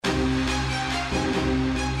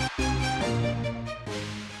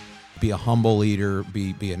be a humble leader,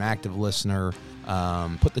 be an active listener,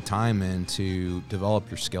 put the time in to develop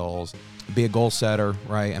your skills, be a goal setter,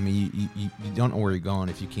 right? I mean, you don't know where you're going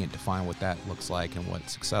if you can't define what that looks like and what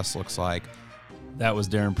success looks like. That was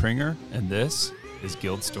Darren Pringer, and this is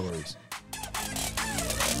Guild Stories.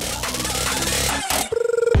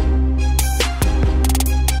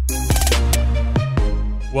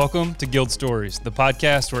 Welcome to Guild Stories, the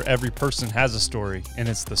podcast where every person has a story, and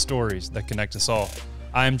it's the stories that connect us all.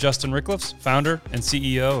 I am Justin Rickliffs, founder and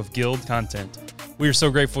CEO of Guild Content. We are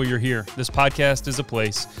so grateful you're here. This podcast is a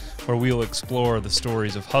place where we will explore the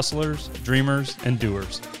stories of hustlers, dreamers, and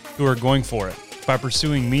doers who are going for it by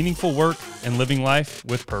pursuing meaningful work and living life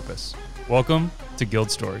with purpose. Welcome to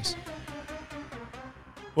Guild Stories.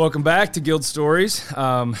 Welcome back to Guild Stories.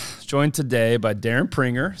 Joined today by Darren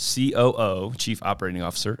Pringer, COO, Chief Operating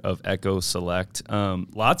Officer of Echo Select.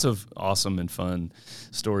 Lots of awesome and fun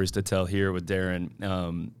stories to tell here with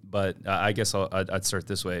Darren. But I guess I'd start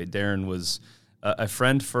this way. Darren was a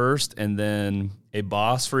friend first, and then a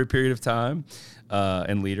boss for a period of time,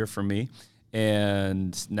 and leader for me.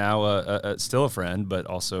 And now still a friend, but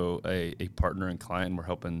also a partner and client. We're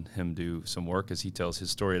helping him do some work as he tells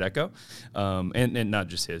his story at Echo. And not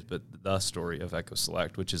just his, but the story of Echo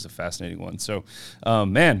Select, which is a fascinating one. So,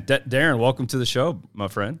 Darren, welcome to the show, my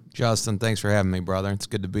friend. Justin, thanks for having me, brother. It's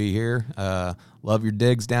good to be here. Love your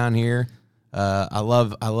digs down here. I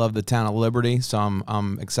love the town of Liberty, so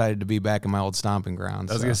I'm excited to be back in my old stomping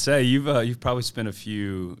grounds. I was gonna say you've probably spent a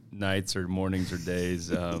few nights or mornings or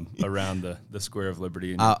days around the Square of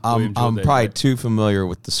Liberty. I'm probably too familiar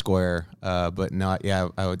with the square, but not. Yeah,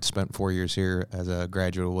 I would spent 4 years here as a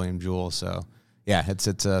graduate of William Jewell, so. Yeah,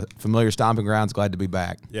 it's a familiar stomping grounds. Glad to be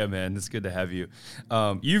back. Yeah, man, it's good to have you.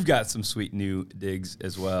 You've got some sweet new digs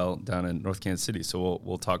as well down in North Kansas City, so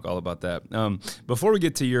we'll talk all about that. Before we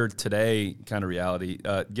get to your today kind of reality,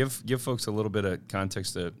 give folks a little bit of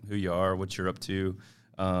context of who you are, what you're up to,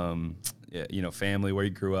 family, where you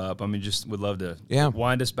grew up. I mean, just would love to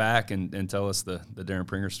wind us back and tell us the Darren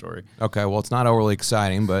Pringer story. Okay, well, it's not overly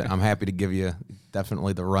exciting, but I'm happy to give you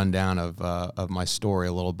definitely the rundown of my story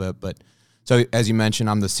a little bit, but. So as you mentioned,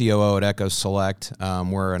 I'm the COO at Echo Select.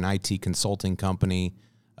 We're an IT consulting company.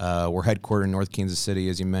 We're headquartered in North Kansas City,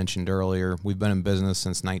 as you mentioned earlier. We've been in business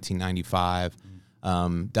since 1995.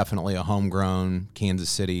 Definitely a homegrown Kansas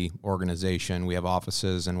City organization. We have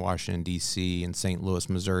offices in Washington, D.C. and St. Louis,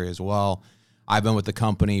 Missouri as well. I've been with the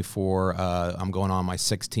company for, I'm going on my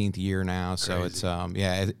 16th year now. So it's,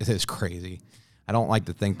 it is crazy. I don't like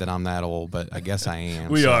to think that I'm that old, but I guess I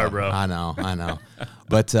am. We are, bro. I know.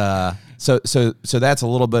 But so that's a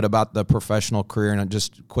little bit about the professional career. And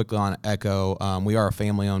just quickly on Echo, we are a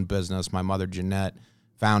family-owned business. My mother, Jeanette,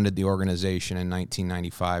 founded the organization in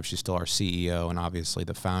 1995. She's still our CEO, and obviously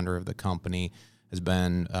the founder of the company has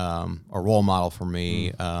been a role model for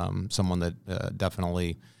me, someone that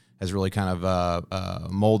definitely has really kind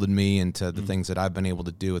of molded me into the things that I've been able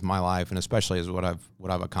to do with my life, and especially as what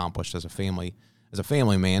I've accomplished as a family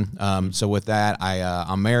man. So with that,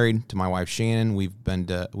 I'm married to my wife Shannon. We've been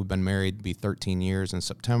married to be 13 years in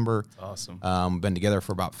September. Awesome. Been together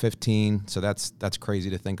for about 15. So that's crazy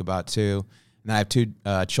to think about too. And I have two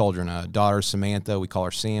children, a daughter, Samantha. We call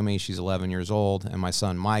her Sammy. She's 11 years old. And my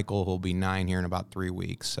son, Michael, who'll be 9 here in about 3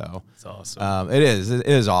 weeks. So it's awesome. It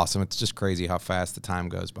is awesome. It's just crazy how fast the time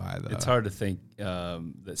goes by, though. It's hard to think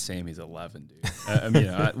that Sammy's 11, dude. I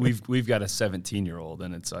mean, we've got a 17-year-old,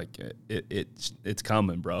 and it's like it's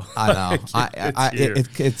coming, bro. I know.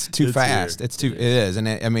 It's too fast. Here. It is.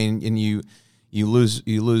 And you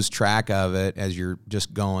lose track of it as you're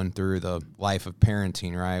just going through the life of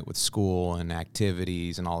parenting, right, with school and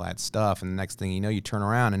activities and all that stuff. And the next thing you know, you turn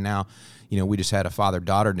around, and now, we just had a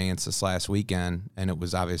father-daughter dance this last weekend, and it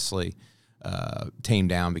was obviously tamed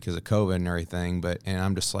down because of COVID and everything. And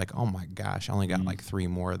I'm just like, oh my gosh, I only got like 3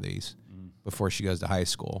 more of these before she goes to high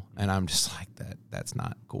school, and I'm just like, that's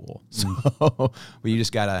not cool. So, but you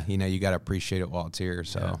just gotta, you gotta appreciate it while it's here.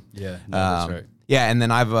 So that's right. Yeah, and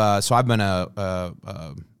then I've been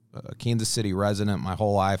a Kansas City resident my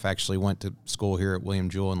whole life. Actually went to school here at William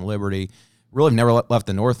Jewell in Liberty. Really never left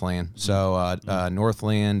the Northland. So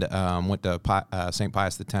Northland, went to St.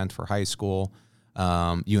 Pius X for high school.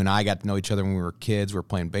 You and I got to know each other when we were kids. We were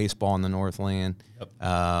playing baseball in the Northland.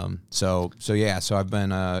 Yep. So I've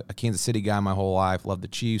been a Kansas City guy my whole life. Love the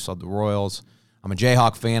Chiefs, love the Royals. I'm a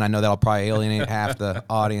Jayhawk fan. I know that'll probably alienate half the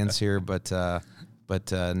audience here, but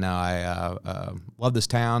no, I love this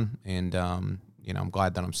town, and I'm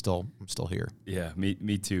glad that I'm still here. Yeah,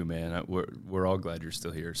 me too, man. We're all glad you're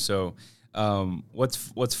still here. So,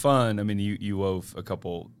 what's fun? I mean, you wove a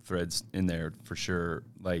couple threads in there for sure.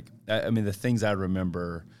 Like, I mean, the things I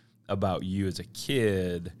remember about you as a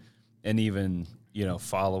kid, and even, you know,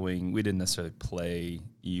 following, we didn't necessarily play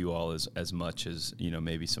you all as much as, you know,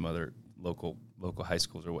 maybe some other local high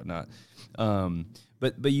schools or whatnot.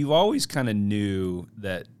 But you always kind of knew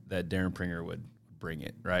that Darren Pringer would bring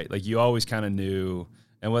it, right? Like you always kind of knew,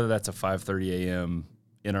 and whether that's a 5:30 a.m.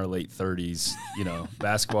 in our late 30s, you know,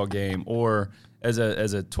 basketball game, or as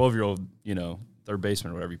a 12-year-old, you know, third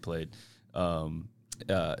baseman or whatever you played,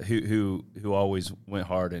 who always went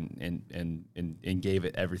hard and gave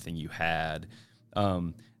it everything you had.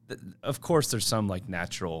 Of course, there's some like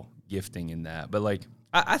natural gifting in that, but like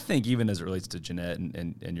I think even as it relates to Jeanette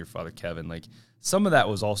and your father Kevin, like some of that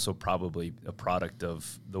was also probably a product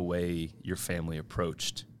of the way your family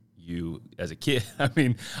approached you as a kid. I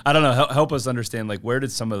mean, I don't know. Help us understand, like, where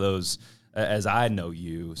did some of those, as I know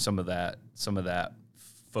you, some of that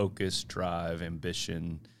focus, drive,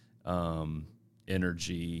 ambition,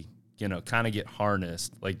 energy, you know, kind of get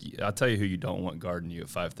harnessed. Like, I'll tell you who you don't want guarding you at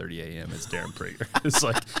 5:30 a.m. It's Darren Pringer. It's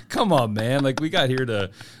like, come on, man. Like, we got here to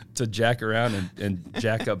jack around and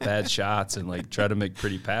jack up bad shots and like try to make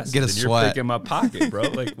pretty passes. Get a and sweat. You're picking my pocket, bro.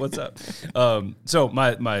 Like, what's up? So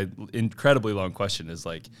my incredibly long question is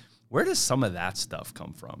like, where does some of that stuff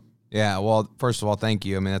come from? Yeah. Well, first of all, thank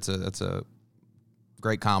you. I mean, that's a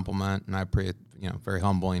great compliment, and I appreciate, you know, very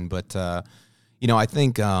humbling. But you know, I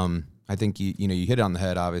think you know, you hit it on the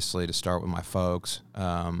head, obviously, to start with my folks.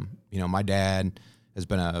 You know, my dad has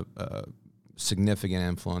been a significant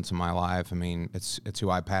influence in my life. I mean, it's who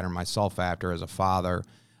I pattern myself after as a father.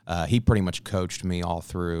 He pretty much coached me all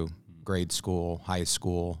through grade school, high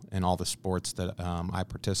school, and all the sports that I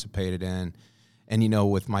participated in. And, you know,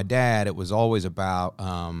 with my dad, it was always about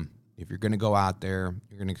if you're going to go out there,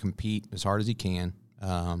 you're going to compete as hard as you can,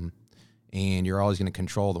 and you're always going to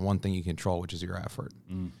control the one thing you control, which is your effort.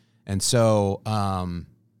 And so,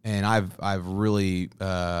 and I've really,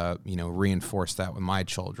 you know, reinforced that with my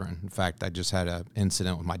children. In fact, I just had an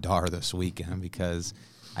incident with my daughter this weekend because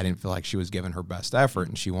I didn't feel like she was giving her best effort,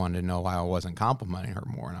 and she wanted to know why I wasn't complimenting her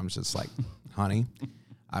more. And I was just like, honey,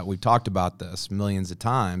 we've talked about this millions of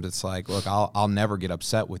times. It's like, look, I'll never get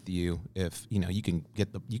upset with you if, you know, you can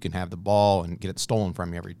have the ball and get it stolen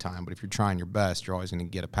from you every time. But if you're trying your best, you're always going to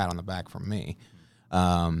get a pat on the back from me.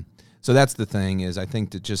 So that's the thing, is I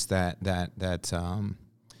think that just that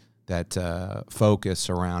focus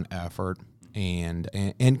around effort and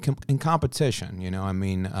competition. You know, I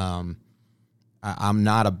mean, I'm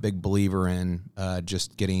not a big believer in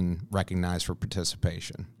just getting recognized for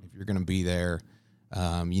participation. If you're going to be there,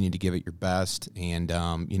 you need to give it your best, and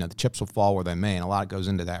you know, the chips will fall where they may, and a lot goes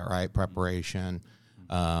into that, right? Preparation,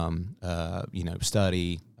 you know,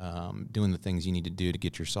 study, doing the things you need to do to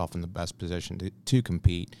get yourself in the best position to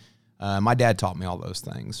compete. My dad taught me all those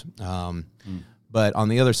things. But on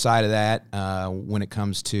the other side of that, when it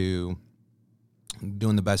comes to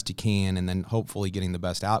doing the best you can and then hopefully getting the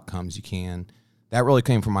best outcomes you can, that really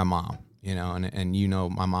came from my mom, you know, and you know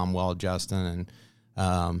my mom well, Justin,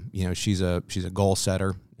 and you know, she's a goal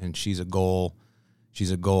setter, and she's a goal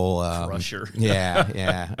Crusher.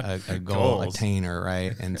 a goal attainer,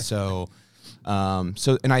 right? And so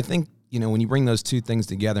and I think, you know, when you bring those two things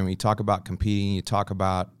together, when you talk about competing, you talk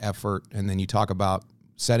about effort, and then you talk about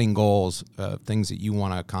setting goals, things that you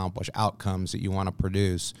want to accomplish, outcomes that you want to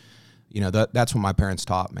produce, you know, that's what my parents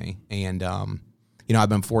taught me. And you know, I've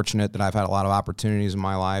been fortunate that I've had a lot of opportunities in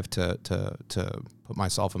my life to put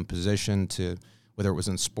myself in position to, whether it was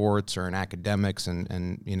in sports or in academics,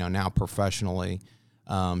 and you know, now professionally,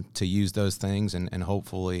 to use those things and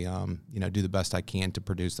hopefully, you know, do the best I can to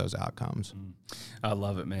produce those outcomes. I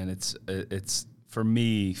love it, man. It's for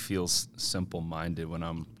me, feels simple-minded when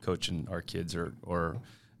I'm coaching our kids or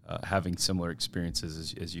having similar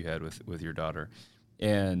experiences as you had with your daughter.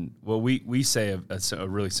 And well, we say a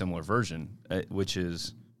really similar version, which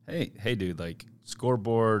is, hey, dude, like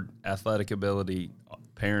scoreboard, athletic ability,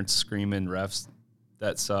 parents screaming, refs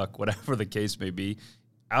that suck, whatever the case may be,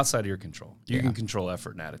 outside of your control. You can control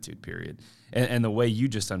effort and attitude, period. And the way you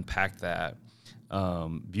just unpacked that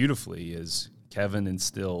beautifully is Kevin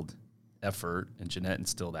instilled effort and Jeanette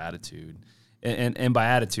instilled attitude. And by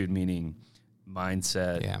attitude, meaning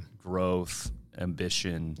mindset, growth,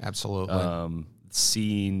 ambition. Absolutely.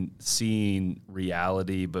 Seeing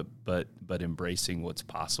reality, but embracing what's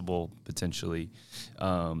possible potentially.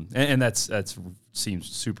 And that's seems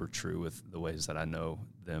super true with the ways that I know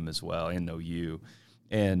them as well and know you.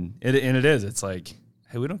 And it is. It's like,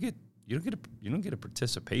 hey, you don't get a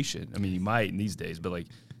participation. I mean, you might in these days, but like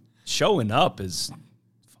showing up is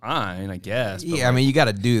fine, I guess. But yeah, I mean, you got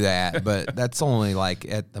to do that, but that's only like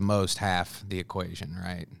at the most half the equation,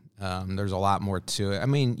 right? There's a lot more to it. I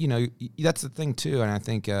mean, that's the thing too, and I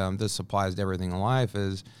think this applies to everything in life,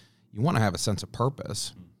 is you want to have a sense of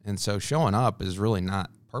purpose. And so showing up is really not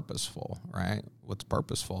purposeful, right? What's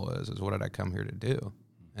purposeful is what did I come here to do?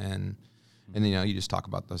 And you just talk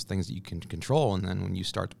about those things that you can control, and then when you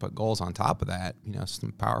start to put goals on top of that,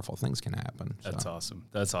 some powerful things can happen. That's awesome.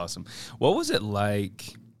 That's awesome. What was it like?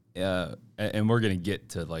 And we're going to get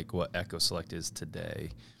to like what Echo Select is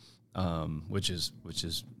today, which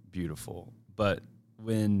is beautiful. But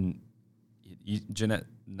when Jeanette,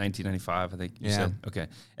 1995, I think you said, okay,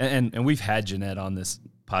 and we've had Jeanette on this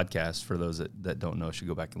podcast. For those that don't know, should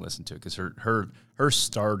go back and listen to it, because her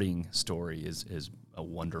starting story is a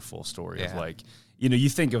wonderful story of like, you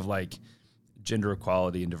think of like gender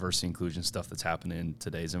equality and diversity inclusion stuff that's happening in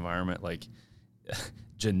today's environment, like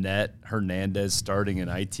Jeanette Hernandez starting an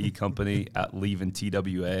IT company at leaving TWA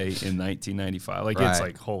in 1995. Like, It's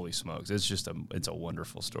like, holy smokes. It's a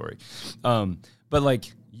wonderful story. But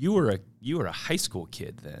like you were a high school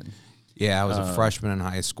kid then. Yeah, I was a freshman in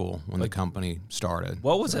high school when the company started.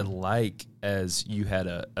 What was it like as you had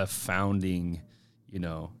a founding,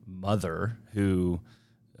 mother who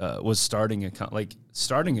was starting a company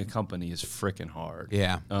is freaking hard.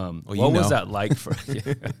 Yeah. What was that like for?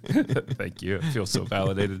 Thank you. I feel so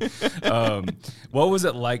validated. What was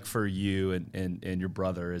it like for you and your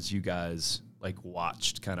brother as you guys like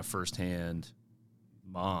watched kind of firsthand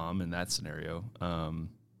mom in that scenario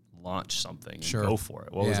launch something and go for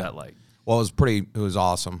it? What was that like? Well, it was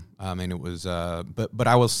awesome. I mean, it was, but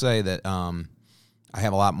I will say that I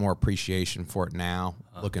have a lot more appreciation for it now,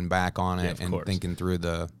 looking back on it and thinking through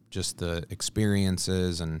the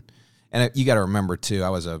experiences and you got to remember too, I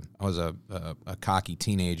was a cocky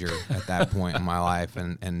teenager at that point in my life,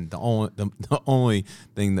 and the only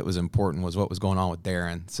thing that was important was what was going on with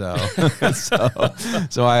Darren.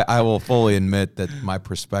 So I will fully admit that my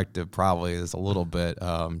perspective probably is a little bit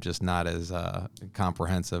just not as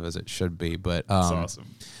comprehensive as it should be. But that's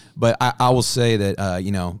awesome. But I will say that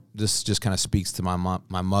this just kind of speaks to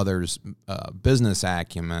my mother's business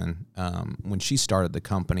acumen. When she started the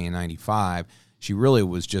company in '95. She really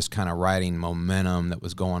was just kind of riding momentum that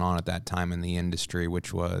was going on at that time in the industry,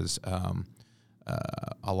 which was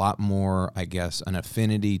a lot more, I guess, an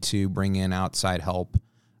affinity to bring in outside help.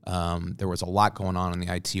 There was a lot going on in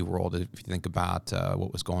the IT world. If you think about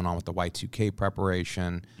what was going on with the Y2K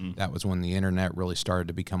preparation, that was when the internet really started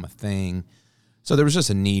to become a thing. So there was just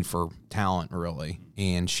a need for talent, really.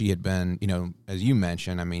 And she had been, as you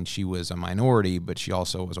mentioned, I mean, she was a minority, but she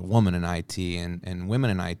also was a woman in IT. And women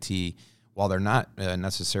in IT, while they're not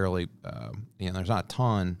necessarily, there's not a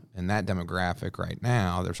ton in that demographic right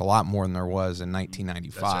now, there's a lot more than there was in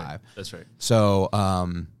 1995. That's right. So,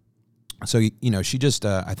 she just,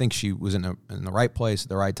 I think she was in the right place at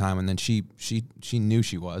the right time, and then she knew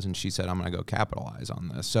she was, and she said, I'm going to go capitalize on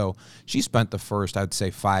this. So she spent the first, I'd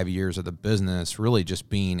say, 5 years of the business really just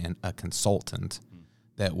being a consultant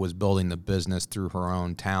that was building the business through her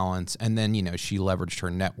own talents, and then, she leveraged her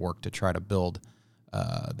network to try to build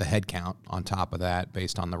the headcount on top of that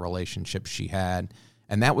based on the relationships she had.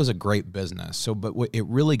 And that was a great business. So, but it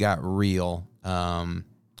really got real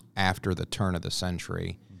after the turn of the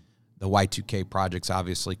century. The Y2K projects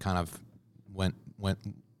obviously kind of went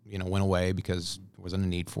away because there wasn't a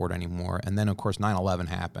need for it anymore. And then, of course, 9/11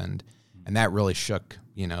 happened, and that really shook,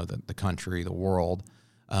 the country, the world.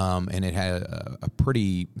 And it had a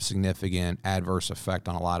pretty significant adverse effect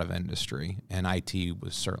on a lot of industry, and IT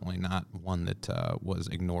was certainly not one that was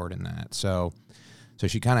ignored in that. So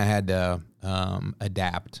she kind of had to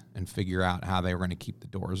adapt and figure out how they were going to keep the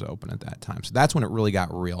doors open at that time. So that's when it really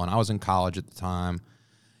got real. And I was in college at the time,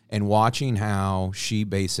 and watching how she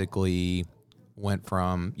basically went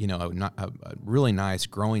from a really nice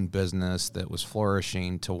growing business that was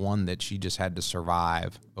flourishing to one that she just had to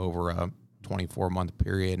survive over a 24-month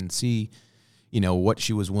period and see, what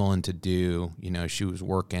she was willing to do. She was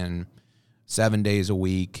working 7 days a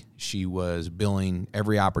week. She was billing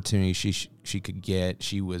every opportunity she could get.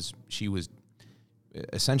 She was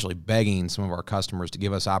essentially begging some of our customers to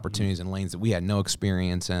give us opportunities in lanes that we had no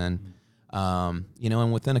experience in.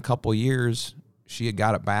 And within a couple of years, she had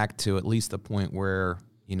got it back to at least the point where,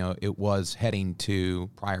 it was heading to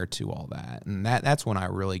prior to all that. And that's when I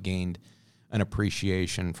really gained an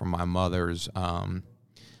appreciation from my mother's,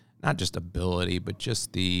 not just ability, but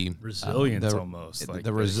just the resilience, almost like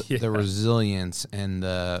the resilience and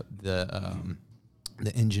the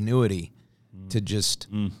ingenuity to just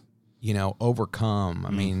overcome.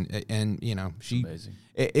 I mean, and she.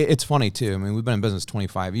 It's funny too. I mean, we've been in business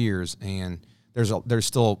 25 years, and there's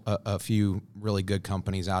still a few really good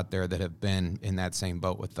companies out there that have been in that same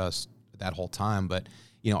boat with us that whole time. But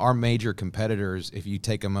our major competitors, if you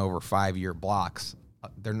take them over 5-year blocks,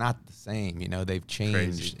 they're not the same. They've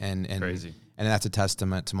changed. Crazy. And that's a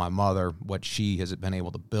testament to my mother, what she has been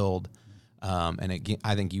able to build. And again,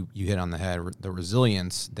 I think you hit on the head, the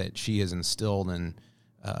resilience that she has instilled in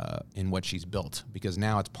what she's built, because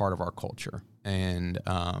now it's part of our culture. And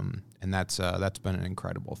that's been an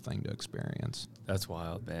incredible thing to experience. That's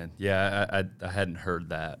wild, man. Yeah, I hadn't heard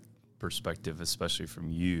that perspective, especially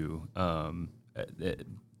from you.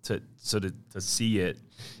 To see it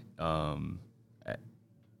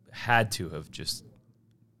had to have just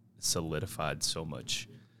solidified so much.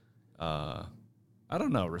 I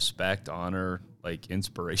don't know, respect, honor, like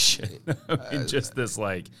inspiration. I mean, just this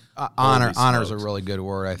like honor is a really good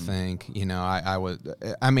word. I think I would.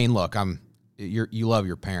 I mean, look, you love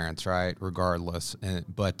your parents, right? Regardless,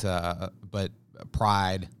 but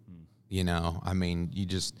pride. I mean,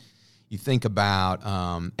 you think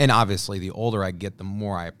about, and obviously the older I get, the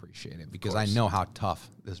more I appreciate it, because I know how tough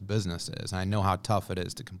this business is. I know how tough it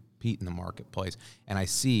is to compete in the marketplace. And I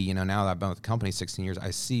see, now that I've been with the company 16 years,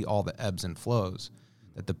 I see all the ebbs and flows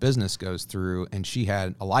that the business goes through. And she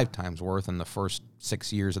had a lifetime's worth in the first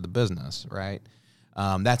 6 years of the business, right?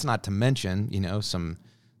 That's not to mention,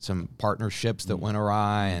 some partnerships that went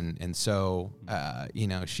awry, and so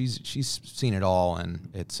she's seen it all, and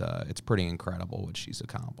it's pretty incredible what she's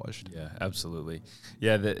accomplished. Yeah, absolutely.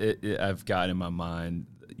 Yeah, I've got in my mind,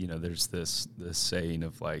 there's this saying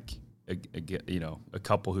of like a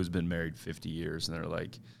couple who's been married 50 years, and they're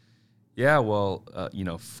like, yeah, well,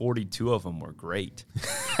 42 of them were great.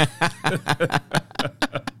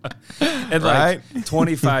 And like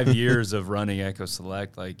 25 years of running Echo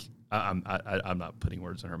Select, like I'm not putting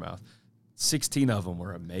words in her mouth. 16 of them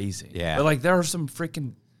were amazing. Yeah. But like there are some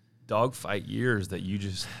freaking dogfight years that you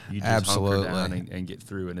just Absolutely. hunker down and get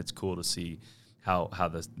through, and it's cool to see how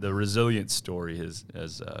the resilient story has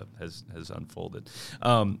unfolded.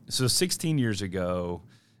 So 16 years ago,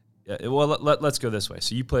 let's go this way.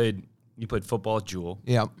 So you played football at Jewel.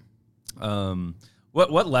 Yep.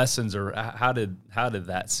 What lessons, or how did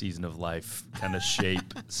that season of life kind of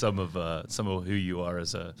shape some of who you are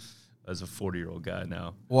as a 40-year-old guy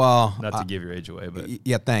now? Well, not to give your age away, but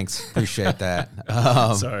yeah, thanks, appreciate that.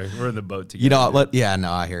 Sorry, we're in the boat together.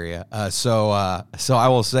 I hear you. So I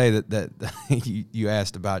will say that you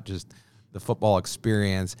asked about just the football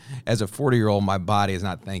experience. As a 40-year-old, my body is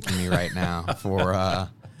not thanking me right now for.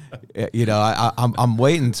 I'm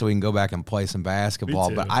waiting until we can go back and play some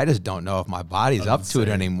basketball, but I just don't know if my body's up to it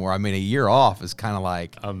anymore. I mean, a year off is kind of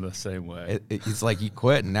like I'm the same way. It's like you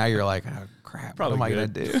quit, and now you're like, oh, crap. Probably what am I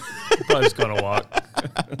going to do? Probably just going to walk.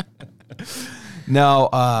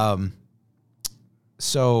 No.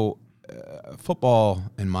 So football,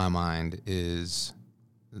 in my mind, is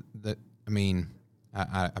that. I mean,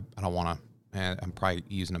 I don't want to. I'm probably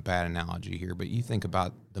using a bad analogy here, but you think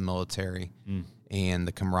about the military. And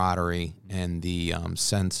the camaraderie and the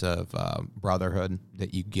sense of brotherhood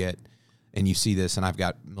that you get. And you see this, and I've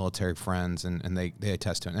got military friends, and they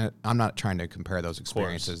attest to it. And I'm not trying to compare those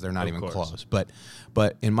experiences. They're not even close.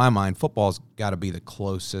 But in my mind, football's got to be the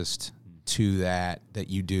closest to that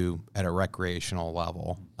you do at a recreational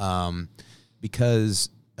level. Because,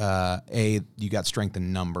 you got strength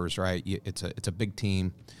in numbers, right? It's a big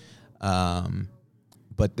team.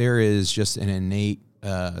 But there is just an innate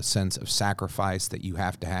sense of sacrifice that you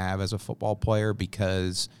have to have as a football player,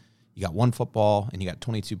 because you got one football and you got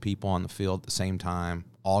 22 people on the field at the same time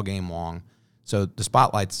all game long. So the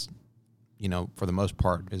spotlight's, for the most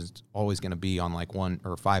part, is always going to be on like 1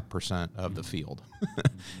 or 5% of the field.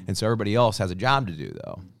 And so everybody else has a job to do,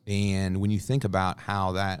 though. And when you think about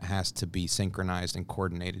how that has to be synchronized and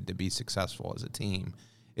coordinated to be successful as a team,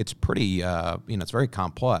 it's pretty, it's very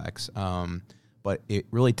complex. But it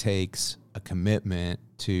really takes a commitment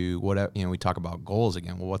to whatever, we talk about goals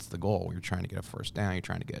again. Well, what's the goal? You're trying to get a first down. You're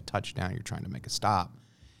trying to get a touchdown. You're trying to make a stop.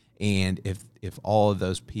 And if all of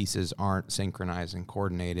those pieces aren't synchronized and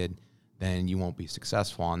coordinated, then you won't be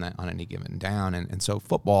successful on any given down. And so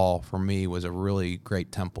football for me was a really great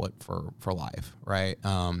template for life, right?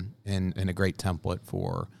 And a great template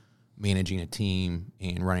for managing a team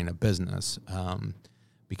and running a business.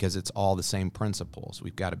 Because it's all the same principles.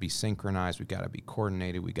 We've got to be synchronized. We've got to be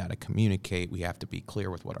coordinated. We've got to communicate. We have to be clear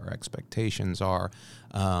with what our expectations are.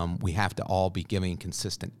 We have to all be giving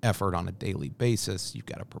consistent effort on a daily basis. You've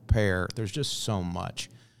got to prepare. There's just so much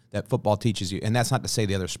that football teaches you. And that's not to say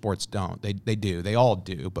the other sports don't. They do. They all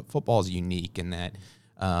do. But football is unique in that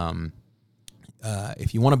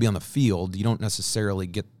if you want to be on the field, you don't necessarily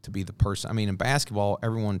get to be the person. I mean, in basketball,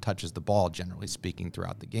 everyone touches the ball, generally speaking,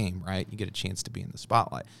 throughout the game, right? You get a chance to be in the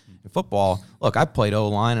spotlight. In football, look, I played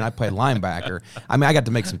O-line and I played linebacker. I mean, I got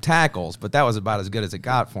to make some tackles, but that was about as good as it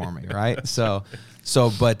got for me, right? But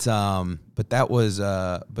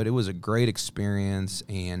it was a great experience,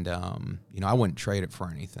 and I wouldn't trade it for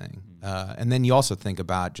anything. And then you also think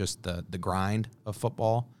about just the grind of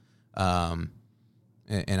football.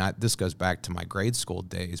 This goes back to my grade school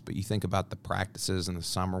days, but you think about the practices in the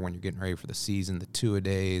summer when you're getting ready for the season, the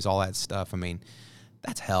two-a-days, all that stuff. I mean,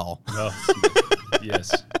 that's hell. Oh,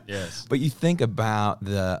 yes. But you think about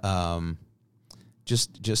the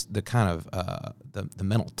just the kind of the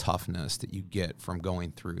mental toughness that you get from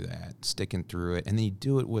going through that, sticking through it, and then you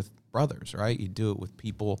do it with brothers, right? You do it with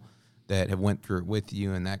people that have went through it with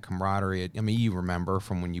you, and that camaraderie. I mean, you remember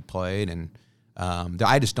from when you played, and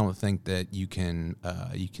I just don't think that you can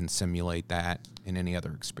simulate that in any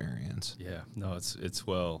other experience. Yeah, no, it's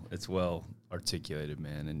well articulated,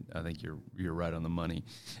 man, and I think you're right on the money.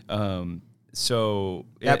 That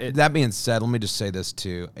being said, let me just say this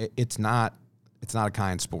too: it's not a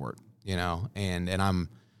kind sport, and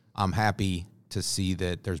I'm happy to see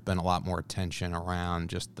that there's been a lot more attention around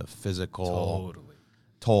just the physical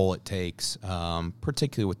toll it takes,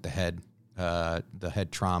 particularly with the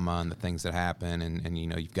head trauma and the things that happen, and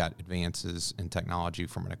you've got advances in technology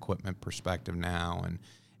from an equipment perspective now,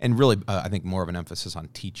 and really I think more of an emphasis on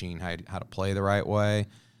teaching how to play the right way,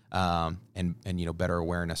 and better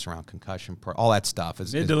awareness around concussion, all that stuff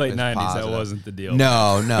is mid to late 90s. Positive. That wasn't the deal.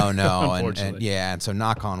 No, and so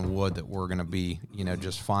knock on wood that we're going to be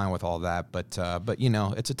just fine with all that, but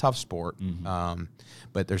it's a tough sport,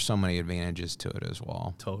 but there's so many advantages to it as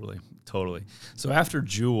well. Totally. So after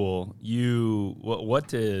Jewel, what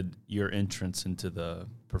did your entrance into the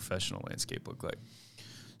professional landscape look like?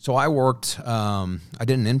 So I worked. I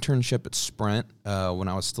did an internship at Sprint when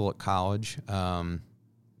I was still at college.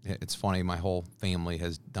 It's funny, my whole family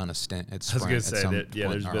has done a stint at Sprint. I was going to say that. Yeah,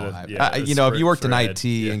 there's been if you worked in IT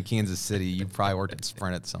in Kansas City, you probably worked at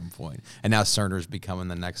Sprint at some point. And now Cerner's becoming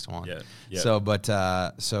the next one. Yeah.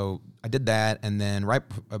 So I did that, and then right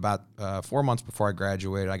about 4 months before I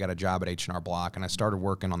graduated, I got a job at H&R Block, and I started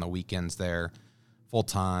working on the weekends there full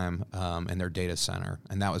time in their data center,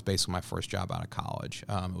 and that was basically my first job out of college.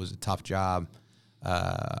 It was a tough job.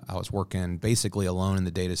 I was working basically alone in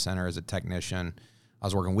the data center as a technician. I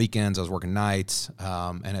was working weekends, I was working nights,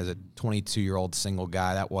 and as a 22-year-old single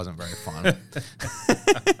guy, that wasn't very fun.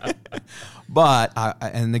 But,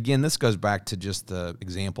 and again, this goes back to just the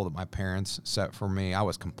example that my parents set for me. I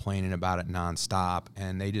was complaining about it nonstop,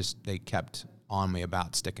 and they kept on me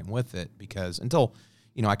about sticking with it, because until,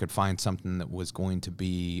 I could find something that was going to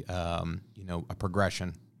be, a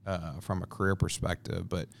progression from a career perspective.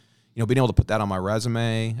 But, being able to put that on my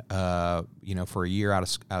resume, for a year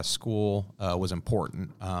out of school was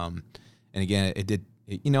important. And again, it did.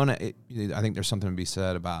 I think there's something to be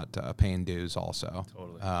said about paying dues also.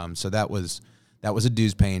 Totally. So that was a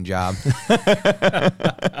dues paying job.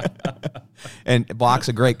 And Block's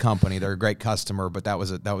a great company; they're a great customer. But that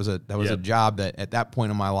was a job that at that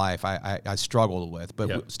point in my life I struggled with,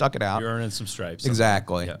 but stuck it out. You're earning some stripes.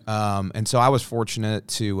 Exactly. Yeah. And so I was fortunate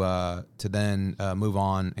to then move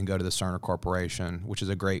on and go to the Cerner Corporation, which is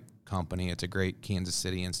a great company. It's a great Kansas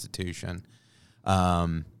City institution.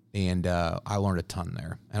 And I learned a ton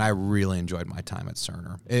there, and I really enjoyed my time at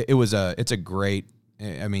Cerner. It's a great.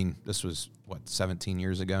 I mean, this was 17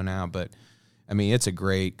 years ago now, but I mean, it's a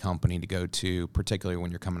great company to go to, particularly when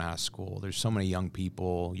you're coming out of school. There's so many young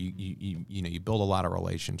people. You build a lot of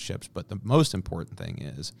relationships, but the most important thing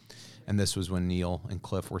is, and this was when Neil and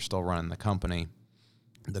Cliff were still running the company,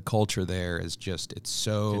 the culture there is just, it's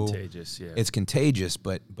so contagious. Yeah, it's contagious,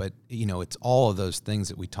 but it's all of those things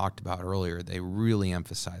that we talked about earlier. They really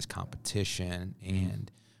emphasize competition and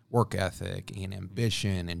work ethic and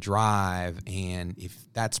ambition and drive, and if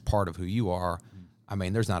that's part of who you are, I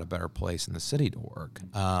mean, there's not a better place in the city to work.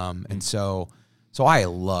 And so I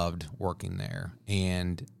loved working there.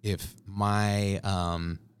 And if my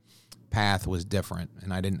path was different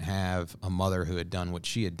and I didn't have a mother who had done what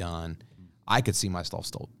she had done, I could see myself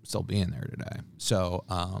still being there today. So,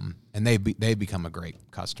 and they've become a great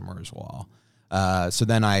customer as well. So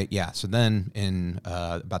then in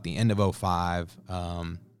about the end of 2005,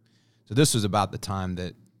 so this was about the time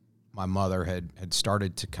that my mother had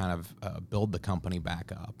started to kind of build the company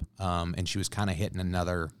back up, and she was kind of hitting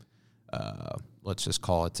another, let's just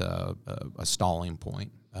call it a stalling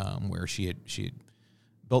point, where she had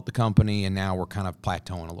built the company, and now we're kind of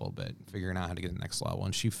plateauing a little bit, figuring out how to get to the next level.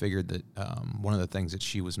 And she figured that one of the things that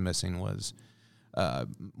she was missing was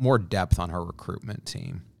more depth on her recruitment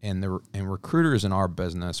team. And recruiters in our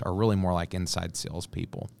business are really more like inside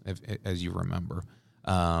salespeople, as you remember.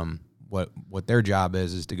 What their job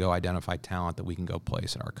is to go identify talent that we can go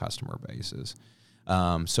place at our customer bases.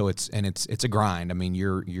 So it's a grind. I mean,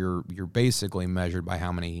 you're basically measured by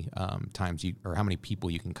how many times how many people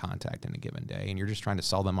you can contact in a given day, and you're just trying to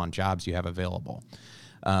sell them on jobs you have available.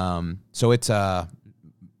 So it's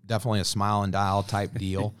definitely a smile and dial type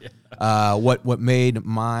deal. Yeah. What made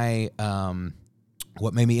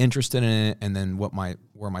me interested in it, and then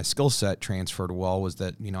where my skill set transferred well, was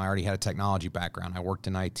that, I already had a technology background. I worked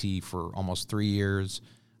in IT for almost 3 years.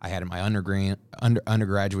 I had my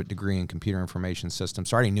undergraduate degree in computer information systems,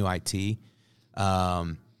 so I already knew IT.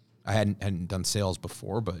 I hadn't done sales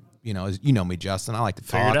before, but me, Justin. I like to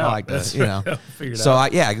talk. I like to, Figure it so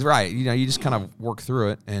out. Right. You just kind of work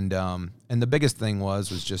through it, and the biggest thing was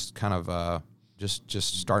just kind of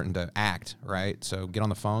just starting to act, right? So get on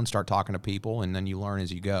the phone, start talking to people, and then you learn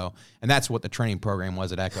as you go. And that's what the training program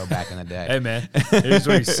was at Echo back in the day. Hey, man, here's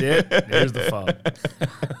where you sit. Here's the phone.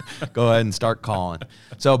 Go ahead and start calling.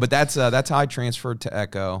 So, but that's how I transferred to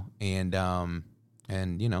Echo, and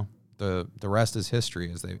the rest is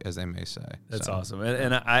history, as they may say. That's awesome.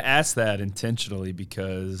 And I asked that intentionally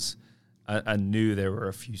because I knew there were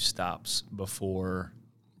a few stops before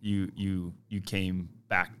you came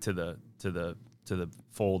back to the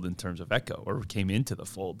fold in terms of Echo, or came into the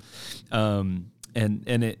fold. And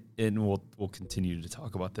we'll continue to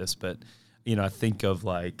talk about this, but I think of,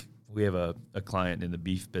 like, we have a client in the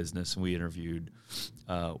beef business, and we interviewed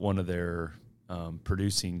one of their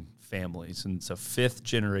producing families, and it's a 5th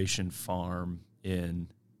generation farm in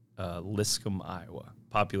Liscum, Iowa,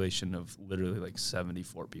 population of literally like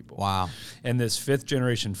 74 people. Wow. And this 5th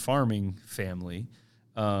generation farming family,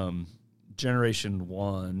 generation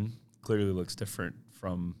 1 clearly looks different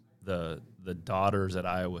from the daughters at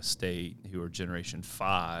Iowa State, who are generation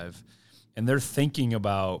 5, and they're thinking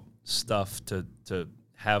about stuff to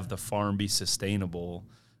have the farm be sustainable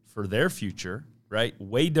for their future, right?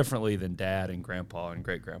 Way differently than dad and grandpa and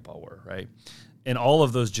great grandpa were, right? And all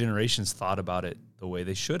of those generations thought about it the way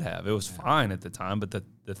they should have. It was fine at the time, but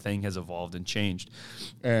the thing has evolved and changed.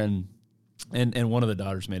 And one of the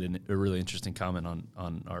daughters made a really interesting comment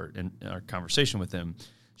on our conversation with him.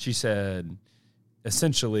 She said,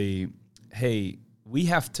 essentially, hey, we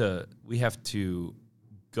have to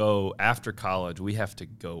go after college. We have to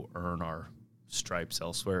go earn our stripes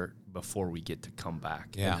elsewhere before we get to come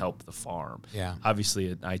back and help the farm. Yeah. Obviously,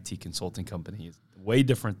 an IT consulting company is way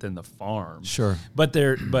different than the farm. Sure. But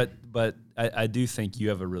I do think you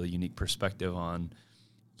have a really unique perspective on,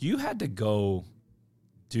 you had to go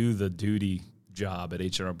do the duty job at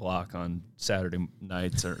H&R Block on Saturday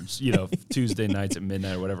nights, or Tuesday nights at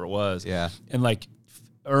midnight, or whatever it was. Yeah. And like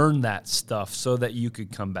earn that stuff so that you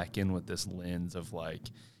could come back in with this lens of like,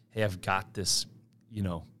 hey, I've got this,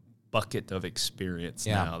 bucket of experience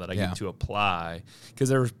now that I get to apply. Because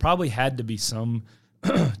there probably had to be some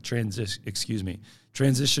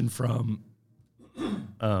transition from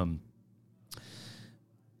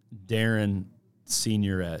Darren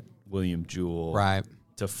Senior at William Jewell, right,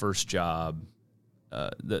 to first job.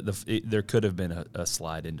 There could have been a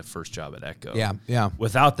slide into first job at Echo. Yeah.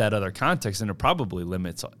 Without that other context, and it probably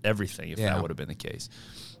limits everything if that would have been the case.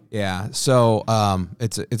 Yeah. So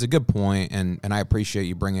it's a good point, and I appreciate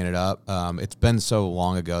you bringing it up. It's been so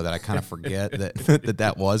long ago that I kind of forget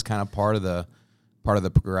that was kind of part of the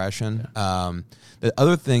progression. The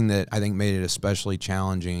other thing that I think made it especially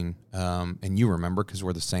challenging, and you remember because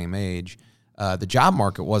we're the same age, the job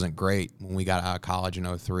market wasn't great when we got out of college in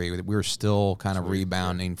 2003. We were still kind of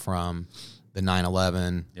rebounding from the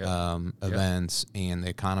 9/11 events, and the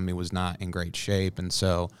economy was not in great shape. And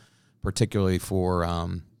so particularly for,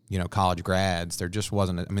 college grads, there just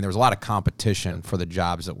wasn't, there was a lot of competition for the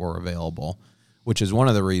jobs that were available, which is one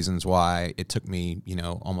of the reasons why it took me,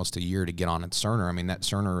 almost a year to get on at Cerner. That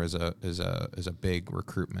Cerner is a big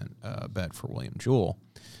recruitment bet for William Jewell,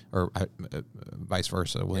 or vice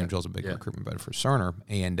versa. William Jewell's a big recruitment bet for Cerner,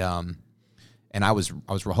 and I was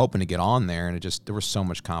hoping to get on there, and there was so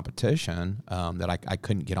much competition that I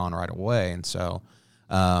couldn't get on right away, and so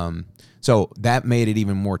that made it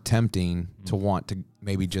even more tempting to want to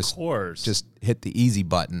maybe just hit the easy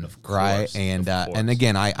button, right? And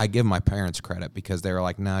again, I give my parents credit because they were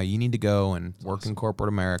like, no, you need to go and work in corporate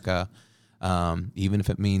America, even if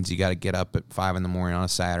it means you got to get up at 5 a.m. on a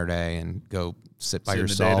Saturday and go sit by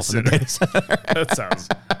yourself in the data center. That sounds,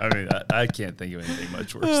 I can't think of anything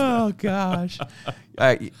much worse than that. Oh, gosh.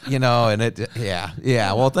 Well,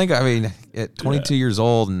 at 22 years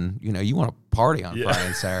old, and, you want to party on Friday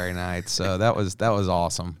and Saturday nights. So that was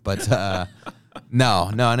awesome. But No,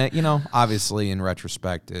 and it, obviously in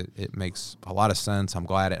retrospect, it makes a lot of sense. I'm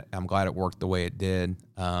glad it worked the way it did.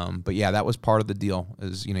 But yeah, that was part of the deal.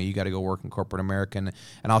 Is you got to go work in corporate America, and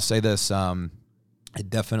I'll say this: it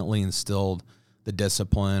definitely instilled the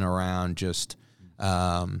discipline around just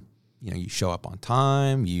you show up on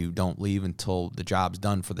time, you don't leave until the job's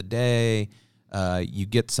done for the day. You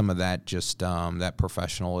get some of that, just that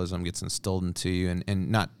professionalism gets instilled into you, and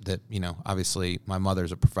not that obviously my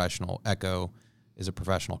mother's a professional, Echo is a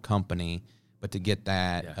professional company, but to get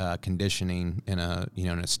that conditioning in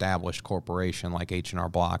an established corporation like H&R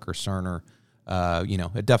Block or Cerner,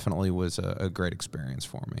 it definitely was a great experience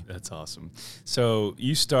for me. That's awesome. So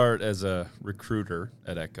you start as a recruiter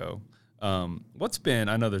at Echo. I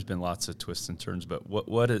know there's been lots of twists and turns, but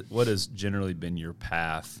what has generally been your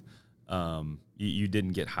path? You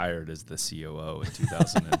didn't get hired as the COO in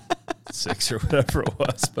 2006 or whatever it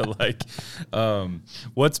was, but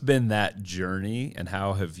what's been that journey, and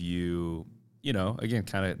how have you, again,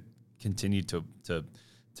 kind of continued to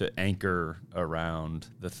anchor around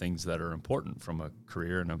the things that are important from a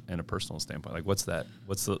career and a personal standpoint? Like, what's the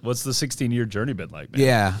 16-year journey been like, man?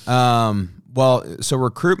 Yeah. Well, so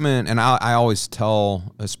recruitment, and I always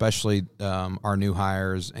tell, especially our new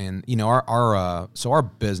hires, and our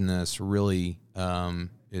business really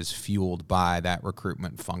is fueled by that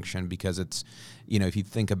recruitment function, because it's, if you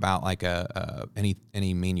think about like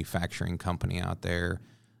any manufacturing company out there,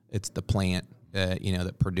 it's the plant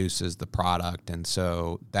that produces the product. And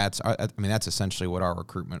so that's essentially what our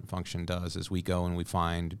recruitment function does, is we go and we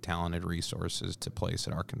find talented resources to place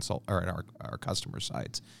at our customer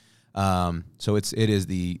sites. So it is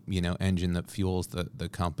the, engine that fuels the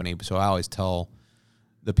company. So I always tell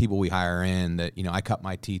the people we hire in that, I cut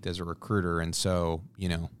my teeth as a recruiter. And so,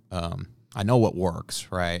 I know what works,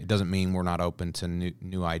 right? It doesn't mean we're not open to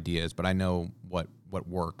new ideas, but I know what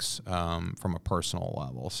works, from a personal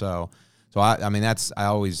level. So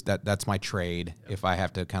that's my trade. If I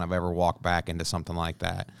have to kind of ever walk back into something like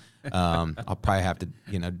that, I'll probably have to,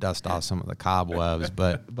 dust off some of the cobwebs,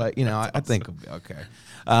 but I think it'll be okay.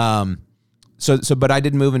 But I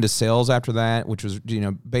did move into sales after that, which was,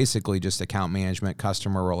 basically just account management,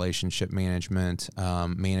 customer relationship management,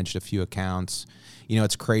 managed a few accounts.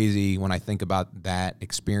 It's crazy when I think about that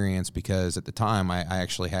experience, because at the time I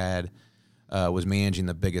actually was managing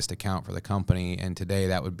the biggest account for the company, and today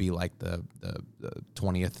that would be like the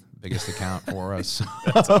 20th biggest account for us.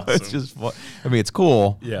 That's awesome. It's just, it's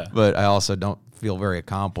cool, yeah, but I also don't feel very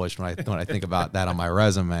accomplished when I think about that on my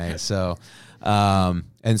resume. So, I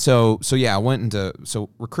went into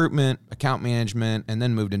recruitment, account management, and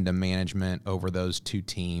then moved into management over those two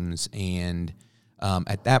teams. And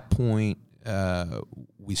at that point,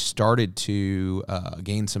 we started to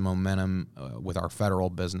gain some momentum with our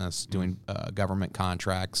federal business, doing government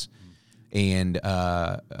contracts, and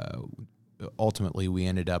ultimately we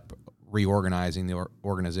ended up reorganizing the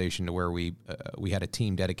organization to where we had a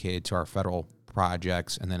team dedicated to our federal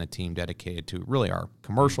projects, and then a team dedicated to really our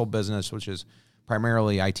commercial business, which is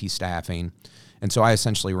primarily IT staffing. And so I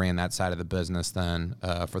essentially ran that side of the business then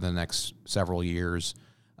for the next several years.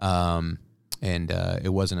 And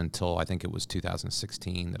it wasn't until I think it was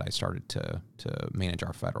 2016 that I started to manage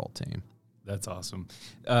our federal team. That's awesome.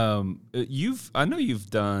 I know you've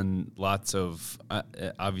done lots of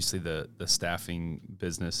obviously the staffing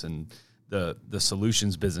business and the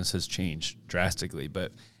solutions business has changed drastically,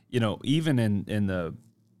 but even in the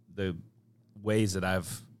ways that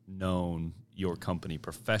I've known your company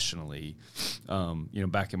professionally,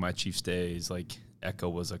 back in my Chiefs days, like Echo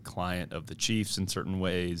was a client of the Chiefs in certain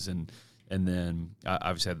ways, and then I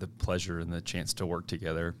obviously had the pleasure and the chance to work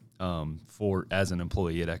together as an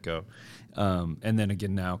employee at Echo. And then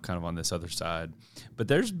again now kind of on this other side. But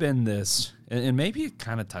there's been this, and maybe it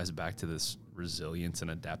kind of ties back to this resilience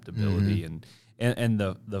and adaptability, and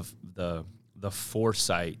the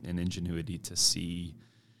foresight and ingenuity to see,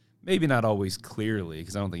 maybe not always clearly,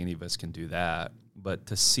 because I don't think any of us can do that, but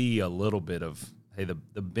to see a little bit of, hey,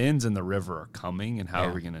 the bends in the river are coming, and how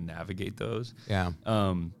are we going to navigate those? Yeah.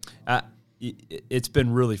 It's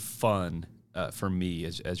been really fun for me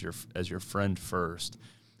as your friend first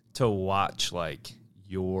to watch like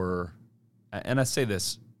and I say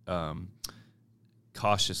this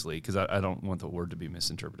cautiously because I don't want the word to be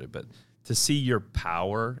misinterpreted, but to see your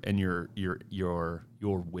power and your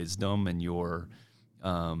wisdom and your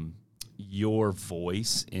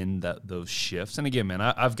voice in those shifts. And again, man,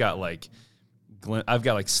 I've got like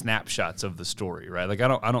snapshots of the story, right? Like I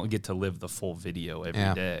don't get to live the full video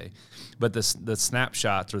every day, but the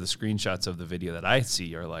snapshots or the screenshots of the video that I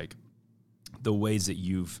see are like the ways that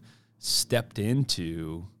you've stepped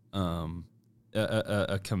into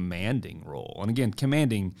a commanding role. And again,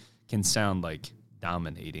 commanding can sound like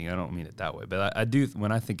dominating. I don't mean it that way, but I do.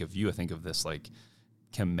 When I think of you, I think of this like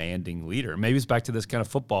commanding leader. Maybe it's back to this kind of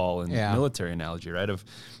football and military analogy, right?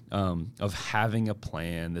 Of having a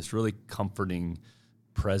plan, this really comforting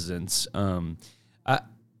presence. I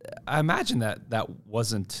imagine that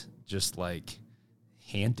wasn't just like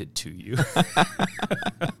handed to you.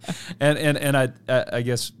 and I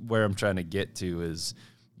guess where I'm trying to get to is,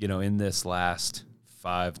 in this last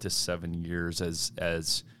 5 to 7 years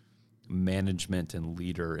as management and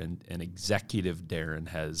leader and executive Darren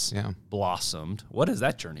has blossomed. What has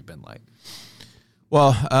that journey been like?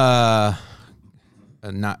 Well,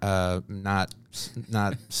 not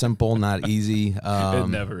simple, not easy. It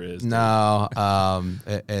never is. No.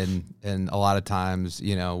 And a lot of times,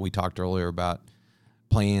 we talked earlier about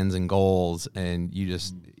plans and goals, and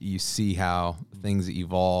you see how things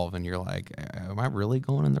evolve, and you're like, am I really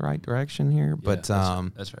going in the right direction here? Yeah, but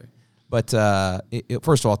that's right. But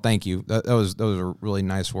first of all, thank you. Those are really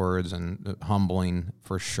nice words and humbling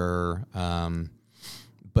for sure.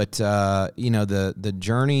 But the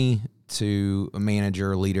journey to a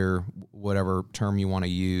manager, leader, whatever term you want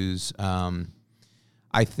to use,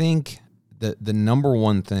 I think the number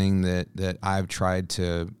one thing that I've tried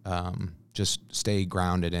to just stay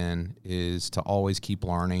grounded in is to always keep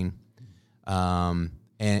learning. And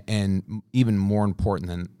even more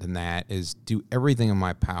important than that is do everything in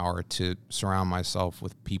my power to surround myself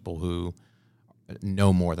with people who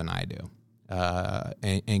know more than I do,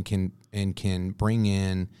 and can bring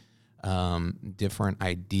in different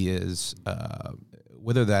ideas,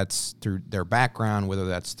 whether that's through their background, whether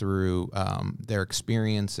that's through their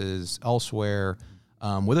experiences elsewhere,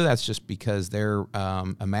 whether that's just because they're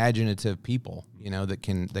imaginative people, that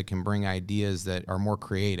can bring ideas that are more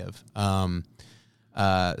creative.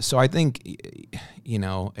 So I think,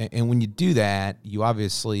 and when you do that, you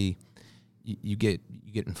obviously you get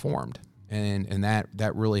informed, and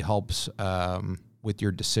that really helps with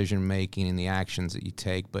your decision making and the actions that you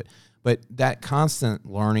take. But that constant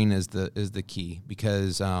learning is the key,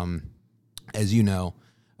 because as you know,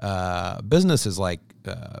 business is like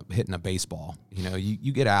hitting a baseball.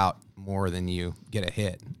 You get out more than you get a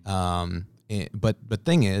hit. But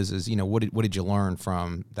thing is what did you learn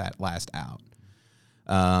from that last out?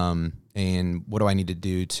 And what do I need to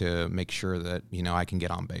do to make sure that, I can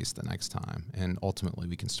get on base the next time, and ultimately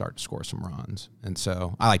we can start to score some runs. And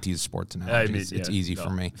so I like to use sports analogies. It's easy for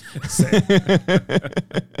me.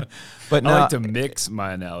 But I like to mix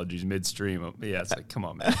my analogies midstream. Yeah, it's like, come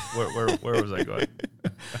on, man. Where was I going?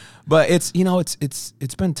 But it's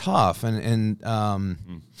been tough, but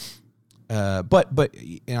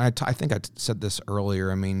I think I said this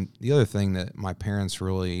earlier. I mean, the other thing that my parents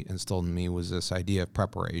really instilled in me was this idea of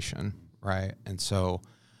preparation, right? And so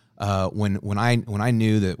when I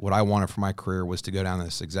knew that what I wanted for my career was to go down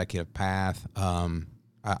this executive path,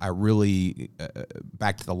 I really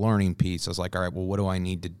back to the learning piece. I was like, all right, well, what do I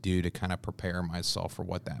need to do to kind of prepare myself for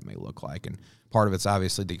what that may look like? And part of it's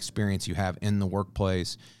obviously the experience you have in the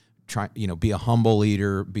workplace. Be a humble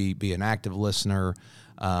leader, be an active listener.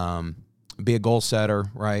 Be a goal setter,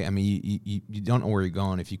 right? I mean, you don't know where you're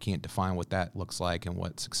going if you can't define what that looks like and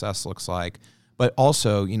what success looks like. But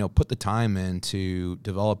also, put the time in to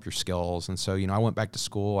develop your skills. And so, I went back to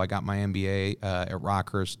school. I got my MBA at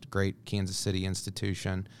Rockhurst, great Kansas City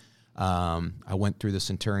institution. I went through the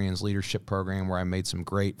Centurions leadership program where I made some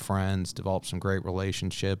great friends, developed some great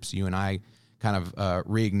relationships. You and I kind of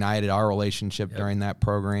reignited our relationship during that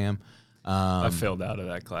program. I failed out of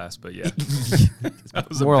that class, but yeah, I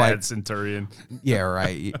was more a bad Centurion. Yeah,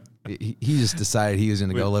 right. He just decided he was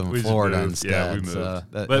going to go live in Florida instead. Yeah, we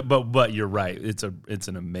moved. But you're right. It's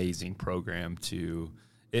an amazing program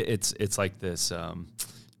it's like this,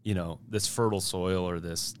 this fertile soil, or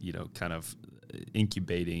this, kind of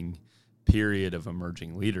incubating period of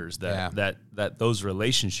emerging leaders that those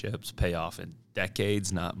relationships pay off in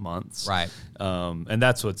decades, not months. Right. And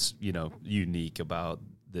that's what's, unique about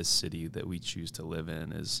this city that we choose to live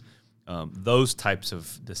in is those types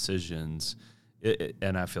of decisions.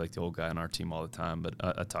 And I feel like the old guy on our team all the time, but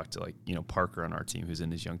I talk to Parker on our team who's in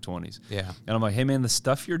his young 20s. Yeah. And I'm like, hey man, the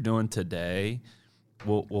stuff you're doing today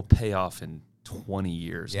will pay off in 20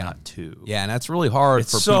 years, not 2. Yeah, and that's really hard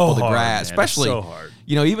for people to grasp, especially so hard.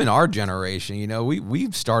 Even our generation.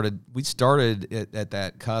 We started at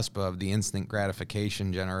that cusp of the instant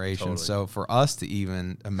gratification generation. Totally. So for us to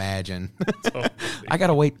even imagine, I got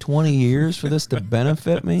to wait 20 years for this to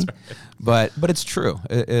benefit me, but it's true.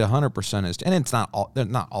 It 100% is, and it's not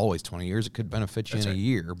always 20 years. It could benefit you in a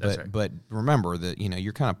year, but remember that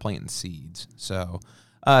you're kind of planting seeds. So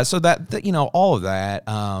that all of that.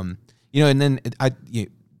 And then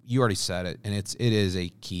you already said it, and it is a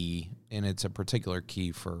key, and it's a particular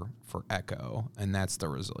key for Echo, and that's the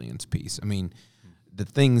resilience piece. I mean, the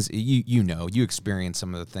things you experience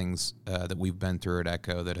some of the things that we've been through at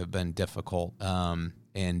Echo that have been difficult,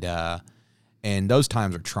 and those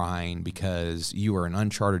times are trying because you are in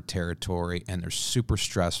uncharted territory and they're super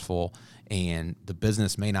stressful, and the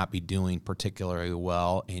business may not be doing particularly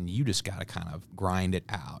well, and you just got to kind of grind it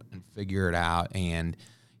out and figure it out. And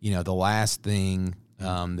the last thing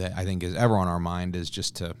that I think is ever on our mind is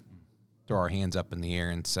just to throw our hands up in the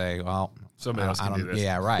air and say, well, somebody else can do this.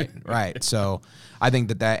 Yeah, right. So I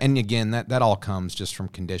think that, and again, that all comes just from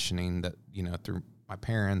conditioning that, through my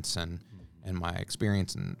parents and my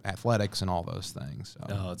experience in athletics and all those things. So.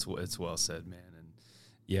 No, it's well said, man. And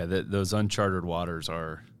yeah, those uncharted waters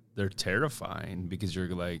they're terrifying because you're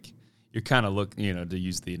kind of looking, to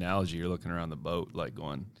use the analogy, you're looking around the boat like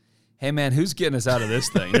going, hey man, who's getting us out of this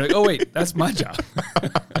thing? You're like, oh wait, that's my job.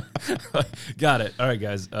 Got it. All right,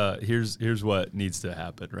 guys. Here's what needs to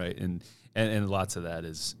happen, right? And lots of that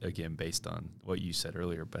is again based on what you said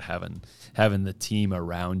earlier, but having the team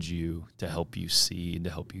around you to help you see and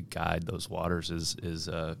to help you guide those waters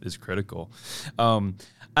is critical. I'm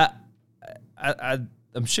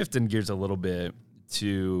shifting gears a little bit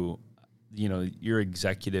to your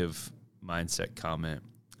executive mindset comment.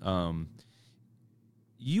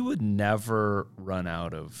 You would never run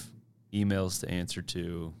out of emails to answer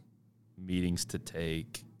to, meetings to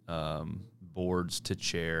take, boards to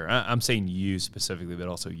chair. I'm saying you specifically, but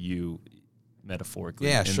also you metaphorically.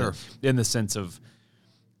 Yeah, sure. In the sense of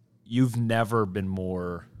you've never been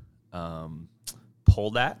more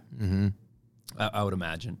pulled at, I would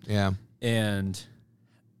imagine. Yeah. And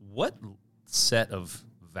what set of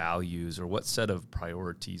values or what set of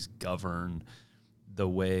priorities govern the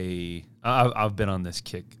way I've been on this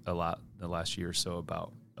kick a lot the last year or so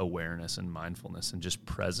about awareness and mindfulness and just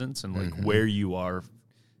presence and like where you are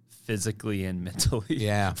physically and mentally.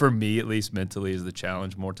 Yeah. For me, at least mentally is the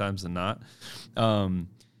challenge more times than not.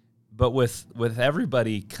 But with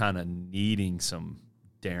everybody kind of needing some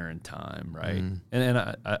Darren time, right?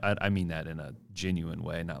 And I mean that in a genuine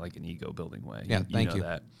way, not like an ego building way. Yeah. Thank you.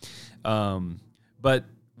 That. But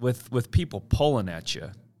with people pulling at you,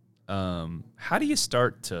 how do you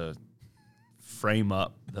start to frame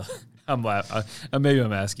up the? Maybe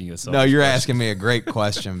I'm asking you. No, you're asking me a great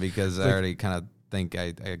question because I already kind of think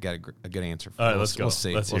I got a good answer for it. All right, let's go. We'll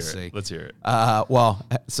see. Let's hear it. Well,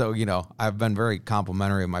 so I've been very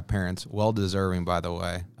complimentary of my parents, well deserving, by the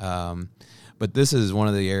way. But this is one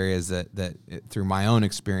of the areas that through my own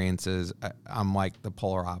experiences, I'm like the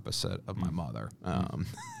polar opposite of my mother.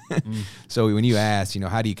 So when you ask,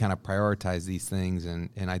 how do you kind of prioritize these things? And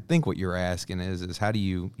I think what you're asking is how do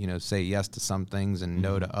you, say yes to some things and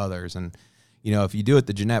no to others? And, if you do it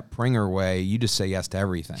the Jeanette Pringer way, you just say yes to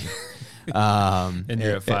everything. And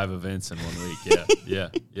you're at 5 events in 1 week.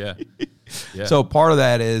 Yeah. So part of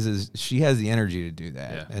that is she has the energy to do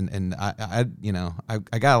that. Yeah. And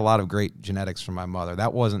I got a lot of great genetics from my mother.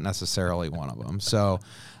 That wasn't necessarily one of them. So,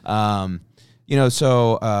 so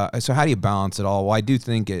how do you balance it all? Well, I do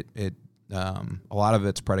think it a lot of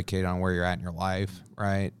it's predicated on where you're at in your life,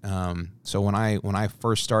 right? So when I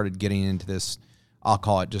first started getting into this, I'll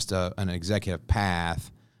call it just an executive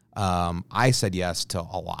path. I said yes to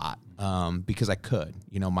a lot because I could.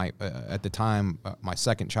 At the time, my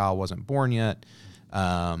second child wasn't born yet.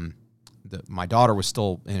 My daughter was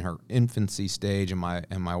still in her infancy stage, and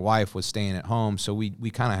my wife was staying at home. So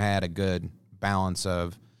we kind of had a good balance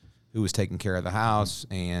of who was taking care of the house,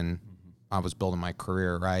 and I was building my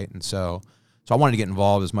career, right? And so I wanted to get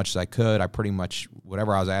involved as much as I could. I pretty much,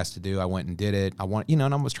 whatever I was asked to do, I went and did it. And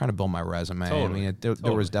I was trying to build my resume. Totally. I mean,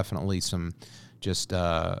 there was definitely some just,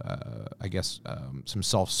 I guess, some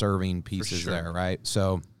self-serving pieces there, right?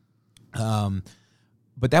 So,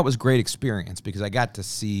 but that was great experience because I got to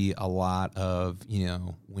see a lot of,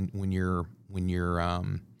 when you're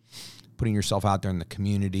putting yourself out there in the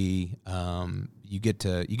community, you get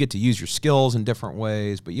to use your skills in different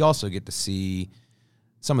ways, but you also get to see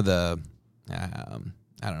some of the,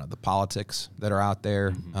 the politics that are out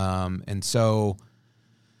there. And so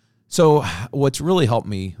what's really helped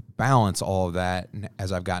me balance all of that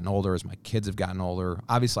as I've gotten older, as my kids have gotten older,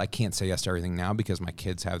 obviously I can't say yes to everything now because my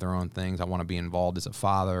kids have their own things. I want to be involved as a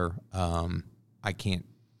father. I can't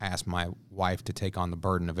ask my wife to take on the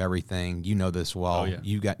burden of everything. You know this well. Oh, yeah.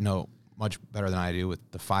 You know much better than I do with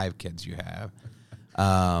the 5 kids you have.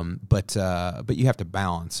 But you have to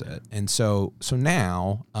balance it. And so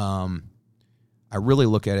now, I really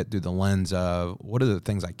look at it through the lens of what are the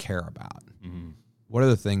things I care about? What are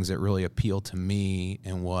the things that really appeal to me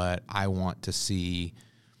and what I want to see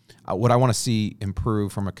what I want to see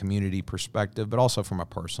improve from a community perspective, but also from a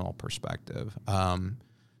personal perspective.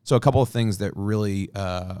 So a couple of things that really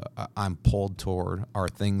I'm pulled toward are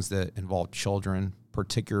things that involve children,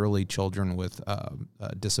 particularly children with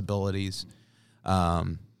disabilities.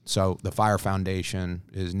 So the Fire Foundation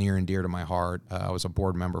is near and dear to my heart. I was a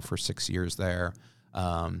board member for 6 years there.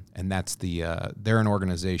 And that's they're an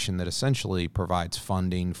organization that essentially provides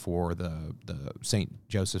funding for the St.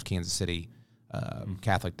 Joseph, Kansas City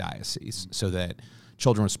Catholic Diocese so that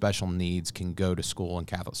children with special needs can go to school in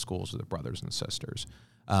Catholic schools with their brothers and sisters.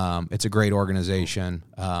 It's a great organization,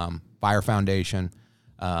 Fire Foundation,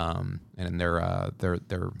 and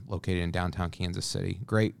they're located in downtown Kansas City.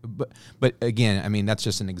 Great, but again, I mean, that's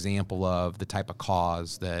just an example of the type of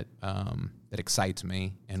cause that excites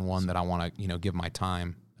me and one that I want to give my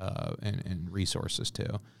time and resources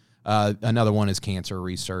to. Another one is cancer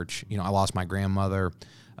research. I lost my grandmother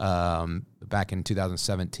back in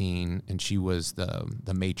 2017, and she was the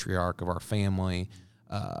matriarch of our family.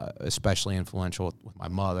 Especially influential with my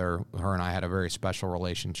mother. Her and I had a very special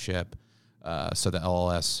relationship. So the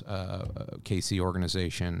LLS KC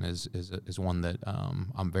organization is one that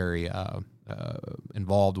I'm very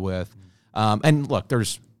involved with. And look,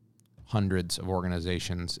 there's hundreds of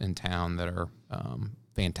organizations in town that are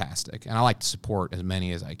fantastic, and I like to support as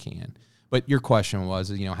many as I can. But your question was,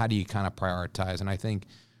 how do you kind of prioritize? And I think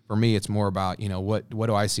for me, it's more about what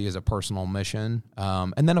do I see as a personal mission,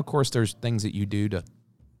 and then of course there's things that you do to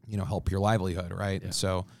help your livelihood, right? Yeah. And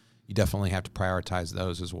so you definitely have to prioritize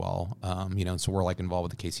those as well. So we're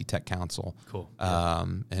involved with the KC Tech Council. Cool.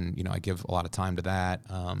 And I give a lot of time to that.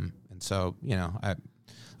 And so,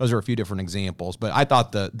 those are a few different examples, but I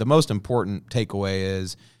thought the most important takeaway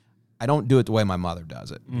is I don't do it the way my mother does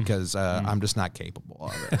it because I'm just not capable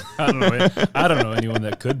of it. I don't know anyone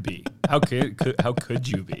that could be. How could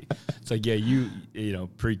you be? It's like,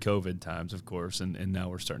 pre-COVID times, of course, and now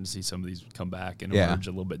we're starting to see some of these come back and emerge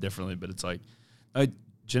a little bit differently. But it's like,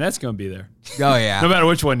 Jeanette's going to be there. Oh, yeah. No matter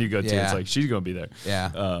which one you go to, it's like she's going to be there.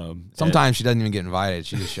 Yeah. Sometimes she doesn't even get invited.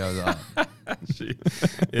 She just shows up.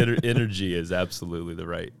 Energy is absolutely the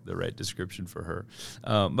right description for her.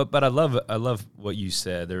 But I love what you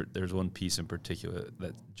said. There's one piece in particular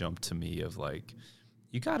that jumped to me of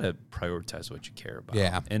you got to prioritize what you care about.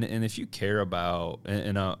 Yeah. And if you care about,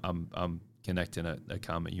 and I'm connecting a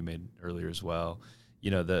comment you made earlier as well.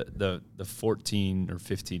 The 14 or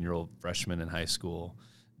 15-year-old freshman in high school,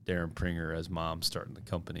 Darren Pringer, as mom starting the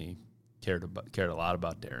company, cared a lot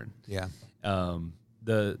about Darren. Yeah.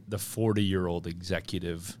 The 40-year-old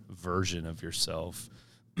executive version of yourself,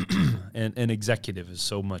 and an executive is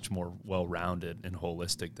so much more well-rounded and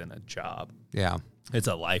holistic than a job. Yeah. It's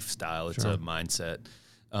a lifestyle. It's a mindset.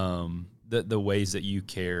 The ways that you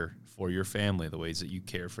care for your family, the ways that you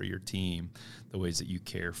care for your team, the ways that you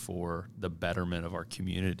care for the betterment of our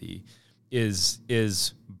community is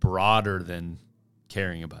broader than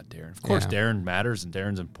caring about Darren. Of course, Darren matters and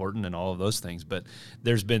Darren's important and all of those things, but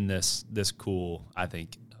there's been this cool, I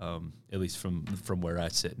think, at least from where I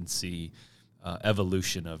sit and see,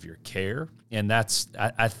 evolution of your care. And that's,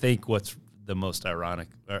 I think, what's the most ironic,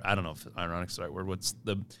 or I don't know if ironic is the right word, what's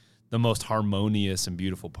the most harmonious and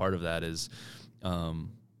beautiful part of that is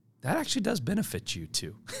that actually does benefit you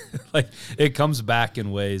too. It comes back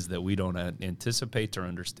in ways that we don't anticipate or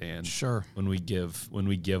understand. Sure. When we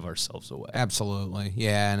give ourselves away. Absolutely.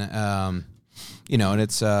 Yeah. And, and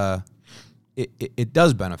it's, it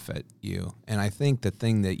does benefit you. And I think the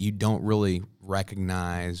thing that you don't really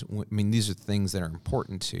recognize, these are things that are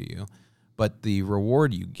important to you, but the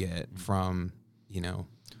reward you get from,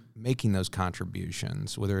 making those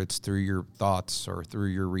contributions, whether it's through your thoughts or through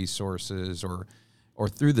your resources or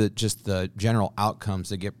through the general outcomes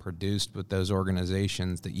that get produced with those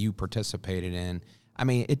organizations that you participated in,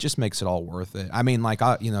 it just makes it all worth it.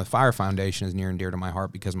 The Fire Foundation is near and dear to my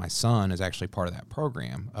heart because my son is actually part of that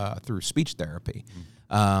program through speech therapy.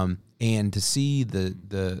 And to see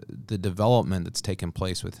the development that's taken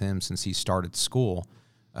place with him since he started school,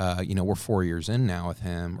 we're 4 years in now with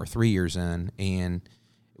him, or 3 years in, and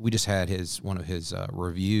we just had one of his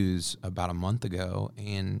reviews about a month ago,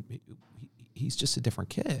 and he's just a different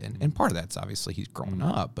kid. And part of that's obviously he's grown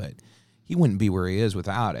up, but he wouldn't be where he is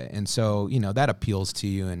without it. And so, that appeals to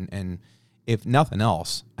you. And if nothing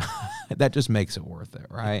else, that just makes it worth it.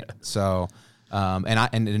 Right. Yeah. So,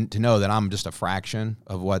 and to know that I'm just a fraction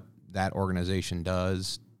of what that organization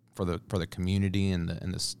does for the community and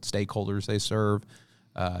the stakeholders they serve.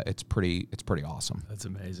 It's pretty awesome. That's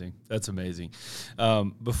amazing.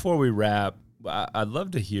 Before we wrap, I'd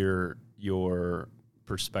love to hear your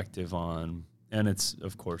perspective on, and it's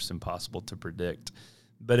of course impossible to predict,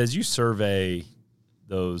 but as you survey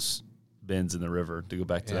those bends in the river, to go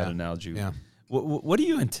back to that analogy. Yeah. What do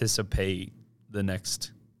you anticipate the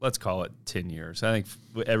next, let's call it 10 years? I think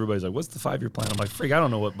everybody's like, what's the 5-year plan? I'm like, freak, I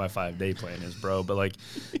don't know what my 5-day plan is, bro. But like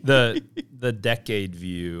the decade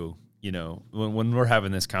view, you know, when we're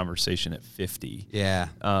having this conversation at 50,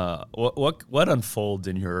 what unfolds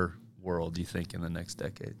in your world, do you think, in the next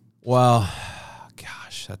decade? Well,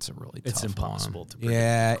 gosh, that's a really tough It's impossible one. to predict.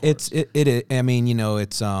 Yeah, it. I mean, you know,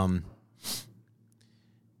 it's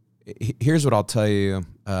here's what I'll tell you.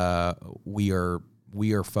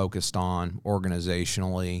 We are focused on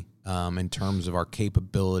organizationally in terms of our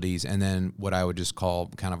capabilities, and then what I would just call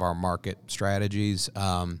kind of our market strategies.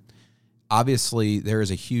 Obviously, there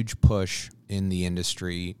is a huge push in the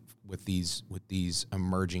industry with these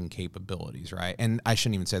emerging capabilities, right? And I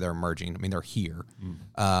shouldn't even say they're emerging. I mean, they're here.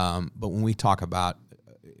 But when we talk about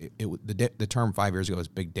the term 5 years ago was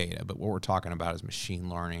big data, but what we're talking about is machine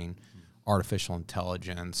learning, artificial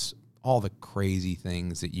intelligence, all the crazy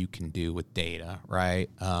things that you can do with data, right?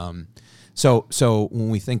 So when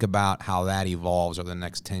we think about how that evolves over the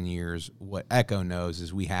next 10 years, what Echo knows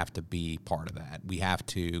is we have to be part of that. We have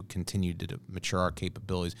to continue to mature our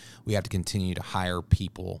capabilities. We have to continue to hire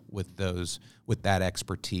people with that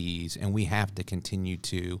expertise, and we have to continue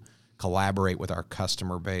to collaborate with our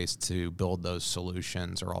customer base to build those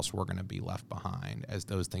solutions, or else we're going to be left behind as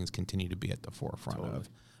those things continue to be at the forefront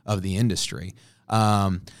of the industry.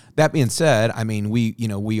 That being said, I mean,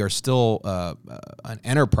 we are still an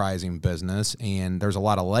enterprising business, and there's a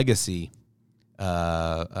lot of legacy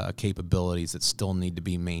capabilities that still need to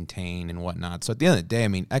be maintained and whatnot. So at the end of the day, I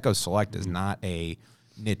mean, Echo Select is not a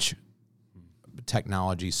niche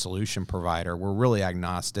technology solution provider. We're really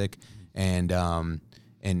agnostic, and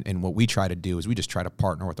what we try to do is we just try to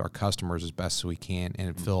partner with our customers as best as we can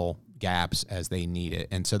and fill gaps as they need it.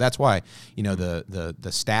 And so that's why, you know,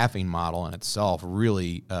 the staffing model in itself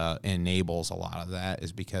really enables a lot of that,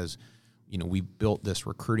 is because, you know, we built this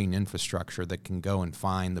recruiting infrastructure that can go and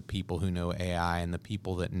find the people who know AI and the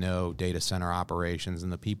people that know data center operations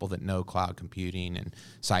and the people that know cloud computing and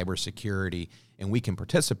cybersecurity, and we can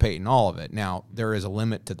participate in all of it. Now, there is a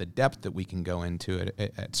limit to the depth that we can go into it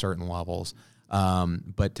at certain levels,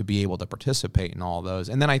 but to be able to participate in all those.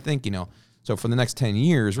 And then I think, you know, so for the next 10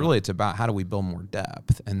 years, really it's about how do we build more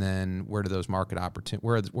depth, and then where do those market opportunities,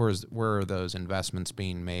 where are those investments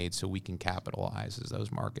being made so we can capitalize as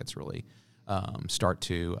those markets really start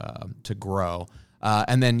to grow.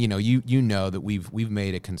 And then, you know that we've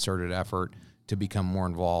made a concerted effort to become more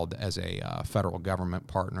involved as a federal government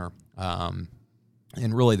partner, and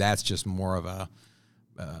really that's just more of a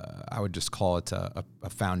I would just call it a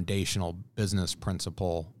foundational business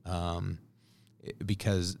principle.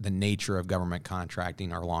 Because the nature of government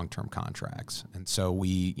contracting are long-term contracts. And so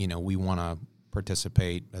we want to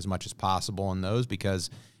participate as much as possible in those, because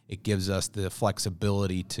it gives us the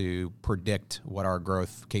flexibility to predict what our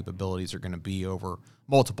growth capabilities are going to be over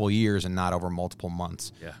multiple years and not over multiple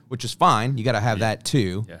months, which is fine. You got to have that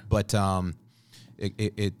too. Yeah. But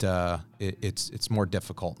it's more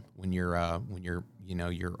difficult when you're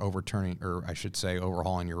you're overturning, or I should say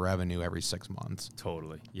overhauling your revenue every 6 months.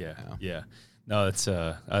 Totally. Yeah. No, that's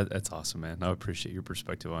awesome, man. I appreciate your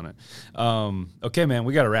perspective on it. Okay, man,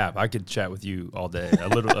 we got to wrap. I could chat with you all day. I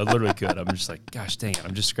literally could. I'm just like, gosh dang it,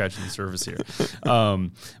 I'm just scratching the surface here.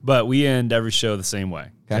 But we end every show the same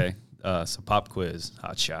way. Okay. So pop quiz,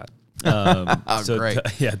 hot shot. So great.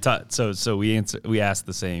 So we ask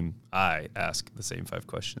the same. I ask the same 5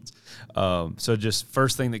 questions. So just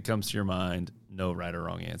first thing that comes to your mind, no right or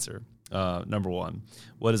wrong answer. Number 1,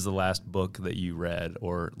 what is the last book that you read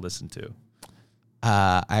or listened to?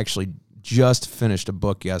 I actually just finished a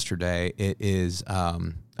book yesterday. It is, I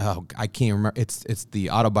can't remember. It's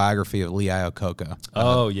the autobiography of Lee Iacocca.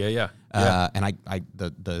 And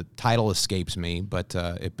the title escapes me, but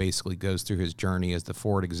it basically goes through his journey as the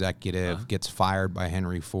Ford executive, gets fired by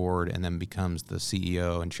Henry Ford, and then becomes the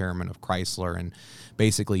CEO and chairman of Chrysler, and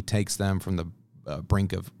basically takes them from the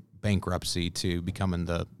brink of bankruptcy to becoming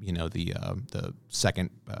the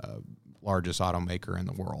second largest automaker in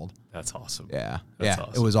the world. That's awesome. Yeah.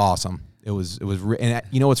 Awesome. It was awesome. It was and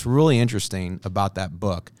you know what's really interesting about that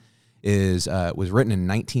book is it was written in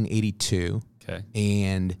 1982. Okay.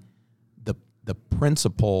 And the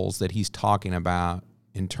principles that he's talking about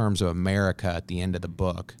in terms of America at the end of the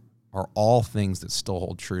book are all things that still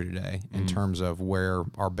hold true today in terms of where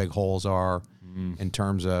our big holes are, in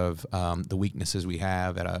terms of the weaknesses we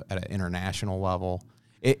have at an international level.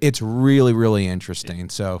 It's really, really interesting.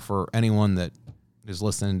 So for anyone that is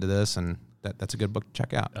listening to this, and that's a good book to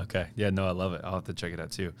check out. Okay. Yeah, no, I love it. I'll have to check it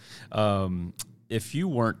out too. If you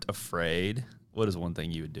weren't afraid, what is one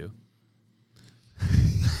thing you would do?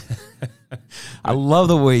 I love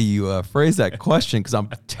the way you phrase that question because I'm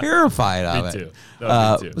terrified of Me it. too.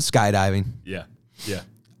 No, me too. Skydiving. Yeah. Yeah.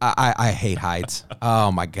 I hate heights.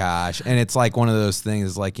 Oh my gosh! And it's like one of those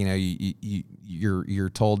things, like you're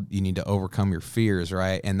told you need to overcome your fears,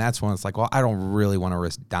 right? And that's when it's like, well, I don't really want to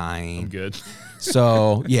risk dying. I'm good.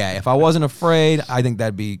 So yeah, if I wasn't afraid, I think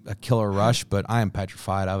that'd be a killer rush. But I am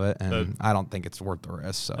petrified of it, and I don't think it's worth the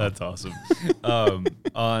risk. So That's awesome.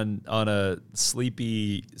 On a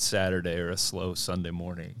sleepy Saturday or a slow Sunday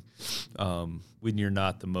morning, when you're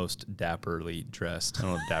not the most dapperly dressed, I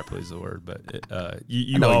don't know if dapperly is the word, but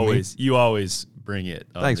you always bring it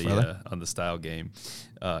on Thanks, brother. On the style game,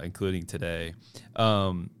 including today.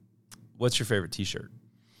 What's your favorite T-shirt?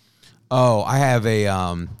 Oh, I have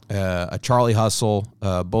a Charlie Hustle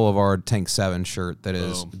Boulevard Tank 7 shirt that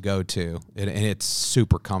is go-to, and it's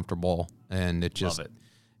super comfortable, and it just, Love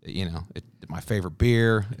it. My favorite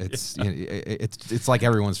beer. It's it's like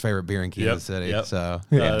everyone's favorite beer in Kansas City. Yep. So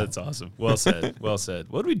yeah. That's awesome. Well said. Well said.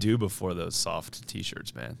 What do we do before those soft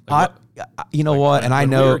T-shirts, man? You know what? And I when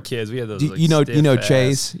know we were kids, we had those. you know stiff-ass-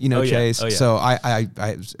 Chase. You know Oh, yeah. Chase. Oh, yeah. So I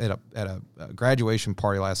was at a graduation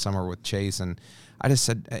party last summer with Chase, and I just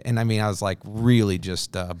said, and I mean, I was like really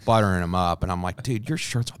just buttering him up, and I'm like, dude, your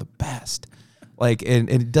shirts are the best. Like, and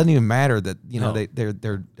it doesn't even matter that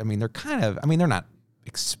they're. I mean, they're kind of. I mean, they're not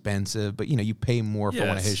expensive, but you pay more for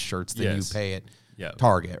one of his shirts than you pay at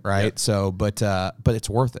Target, right? Yep. So, but it's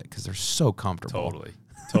worth it because they're so comfortable.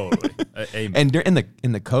 Totally. Amen. And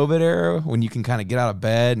in the COVID era, when you can kind of get out of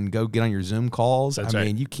bed and go get on your Zoom calls, That's I right.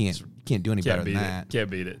 mean, you can't do any better than that. Can't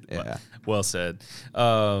beat it. Yeah. Well said.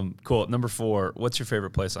 Cool. Number 4. What's your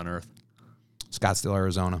favorite place on earth? Scottsdale,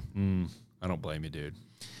 Arizona. I don't blame you, dude.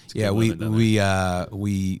 It's Yeah, good we living down there.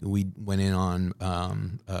 we went in on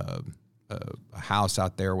a house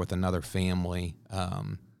out there with another family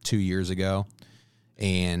 2 years ago,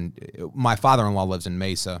 and my father-in-law lives in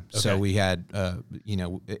Mesa, so we had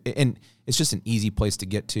and it's just an easy place to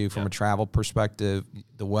get to from a travel perspective.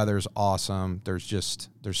 The weather's awesome. There's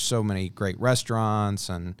so many great restaurants,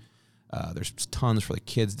 and there's tons for the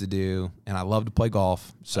kids to do, and I love to play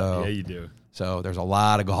golf. So yeah, you do. So there's a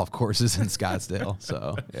lot of golf courses in Scottsdale.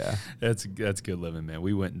 So yeah, That's good living, man.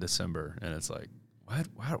 We went in December, and it's like, why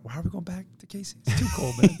are we going back to Casey? It's too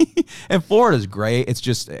cold, man. And Florida's great. It's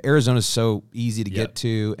just Arizona's so easy to get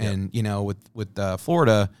to, and with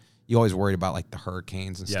Florida, you always worried about like the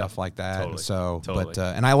hurricanes and stuff like that. Totally. And so, Totally. but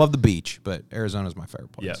and I love the beach, but Arizona's my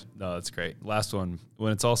favorite place. Yeah, no, that's great. Last one.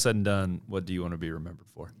 When it's all said and done, what do you want to be remembered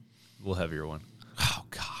for? A little heavier one. Oh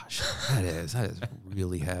gosh, that is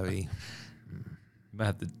really heavy. You might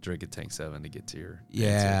have to drink a Tank 7 to get to your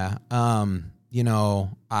Yeah.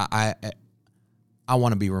 I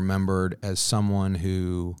want to be remembered as someone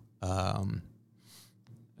who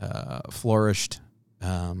flourished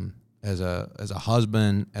as a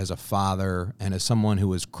husband, as a father, and as someone who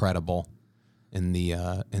was credible in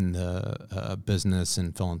the business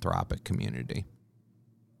and philanthropic community.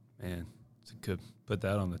 Man, it's a good. Put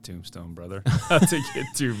that on the tombstone, brother. That's a good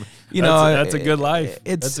that's a good life.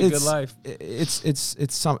 That's a good life.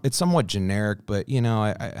 It's somewhat generic, but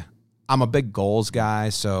I'm a big goals guy,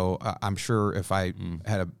 so I'm sure if I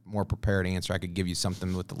had a more prepared answer, I could give you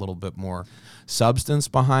something with a little bit more substance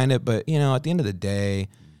behind it. But at the end of the day,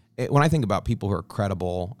 when I think about people who are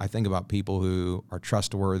credible, I think about people who are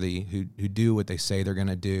trustworthy, who do what they say they're going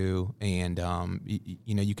to do, and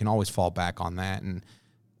you can always fall back on that. And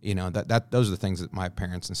those are the things that my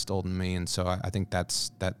parents instilled in me, and so I think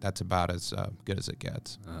that's about as good as it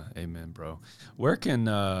gets. Amen, bro. Where can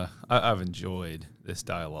I've enjoyed this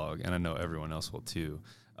dialogue, and I know everyone else will too.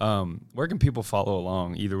 Where can people follow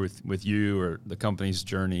along, either with you or the company's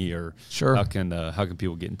journey, or sure. How can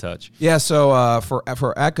people get in touch? Yeah, so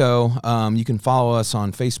for Echo, you can follow us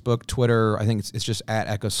on Facebook, Twitter. I think it's just at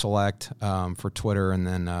Echo Select for Twitter, and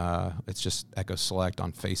then it's just Echo Select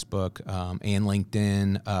on Facebook and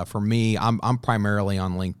LinkedIn. For me, I'm primarily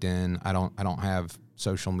on LinkedIn. I don't have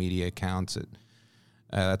social media accounts.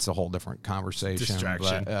 That's a whole different conversation.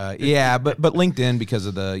 Distraction. But, but LinkedIn, because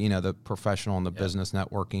of the professional and the business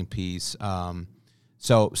networking piece.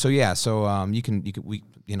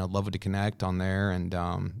 We love to connect on there, and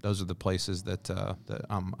those are the places that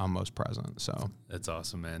I'm most present. So that's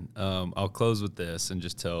awesome, man. I'll close with this and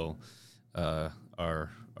just tell our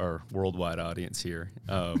worldwide audience here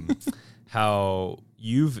how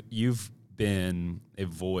you've been a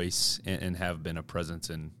voice and have been a presence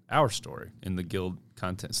in our story, in the Guild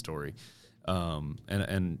content story. And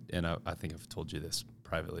I think I've told you this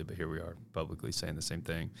privately, but here we are publicly saying the same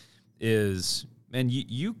thing, is, man,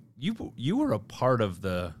 you were a part of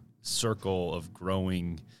the circle of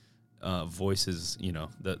growing voices,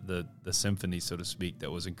 the symphony, so to speak,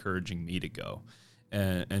 that was encouraging me to go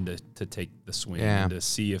and to take the swing and to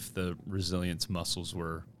see if the resilience muscles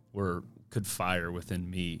could fire within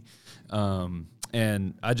me.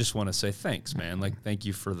 And I just want to say thanks, man. Like, thank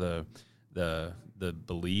you for the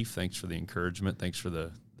belief. Thanks for the encouragement. Thanks for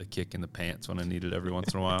the kick in the pants when I need it every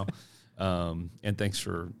once in a while. And thanks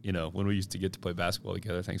for, when we used to get to play basketball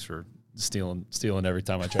together, thanks for stealing every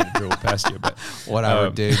time I tried to dribble past you. But whatever,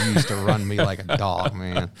 dude, you used to run me like a dog,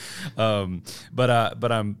 man.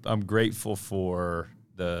 But I'm grateful for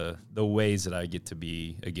the ways that I get to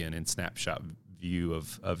be, again, in snapshot view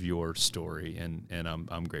of your story, and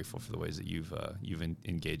I'm grateful for the ways that you've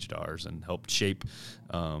engaged ours and helped shape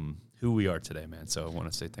who we are today, man. So I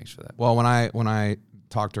want to say thanks for that. Well, when I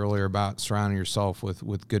talked earlier about surrounding yourself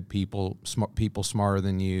with good people, people smarter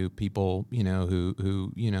than you, people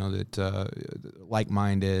who that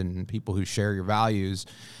like-minded, and people who share your values.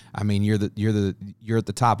 I mean, you're at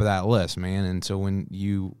the top of that list, man. And so when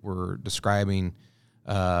you were describing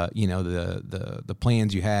the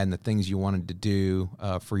plans you had and the things you wanted to do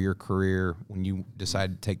for your career when you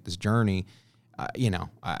decided to take this journey,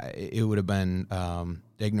 it would have been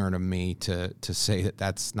ignorant of me to say that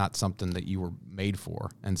that's not something that you were made for.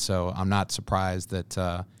 And so I'm not surprised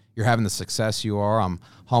that you're having the success you are. I'm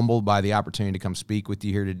humbled by the opportunity to come speak with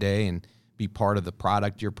you here today and be part of the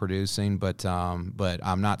product you're producing, but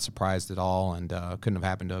I'm not surprised at all, and couldn't have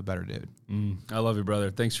happened to a better dude. I love you, brother.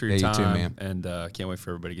 Thanks for your time. You too, man. And can't wait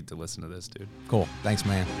for everybody to get to listen to this, dude. Cool. Thanks,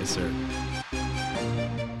 man. Yes, sir.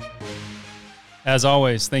 As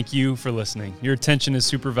always, thank you for listening. Your attention is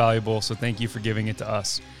super valuable, so thank you for giving it to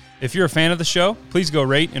us. If you're a fan of the show, please go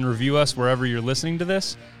rate and review us wherever you're listening to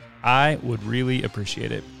this. I would really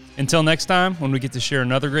appreciate it. Until next time, when we get to share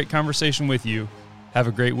another great conversation with you, have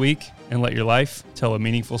a great week and let your life tell a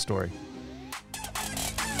meaningful story.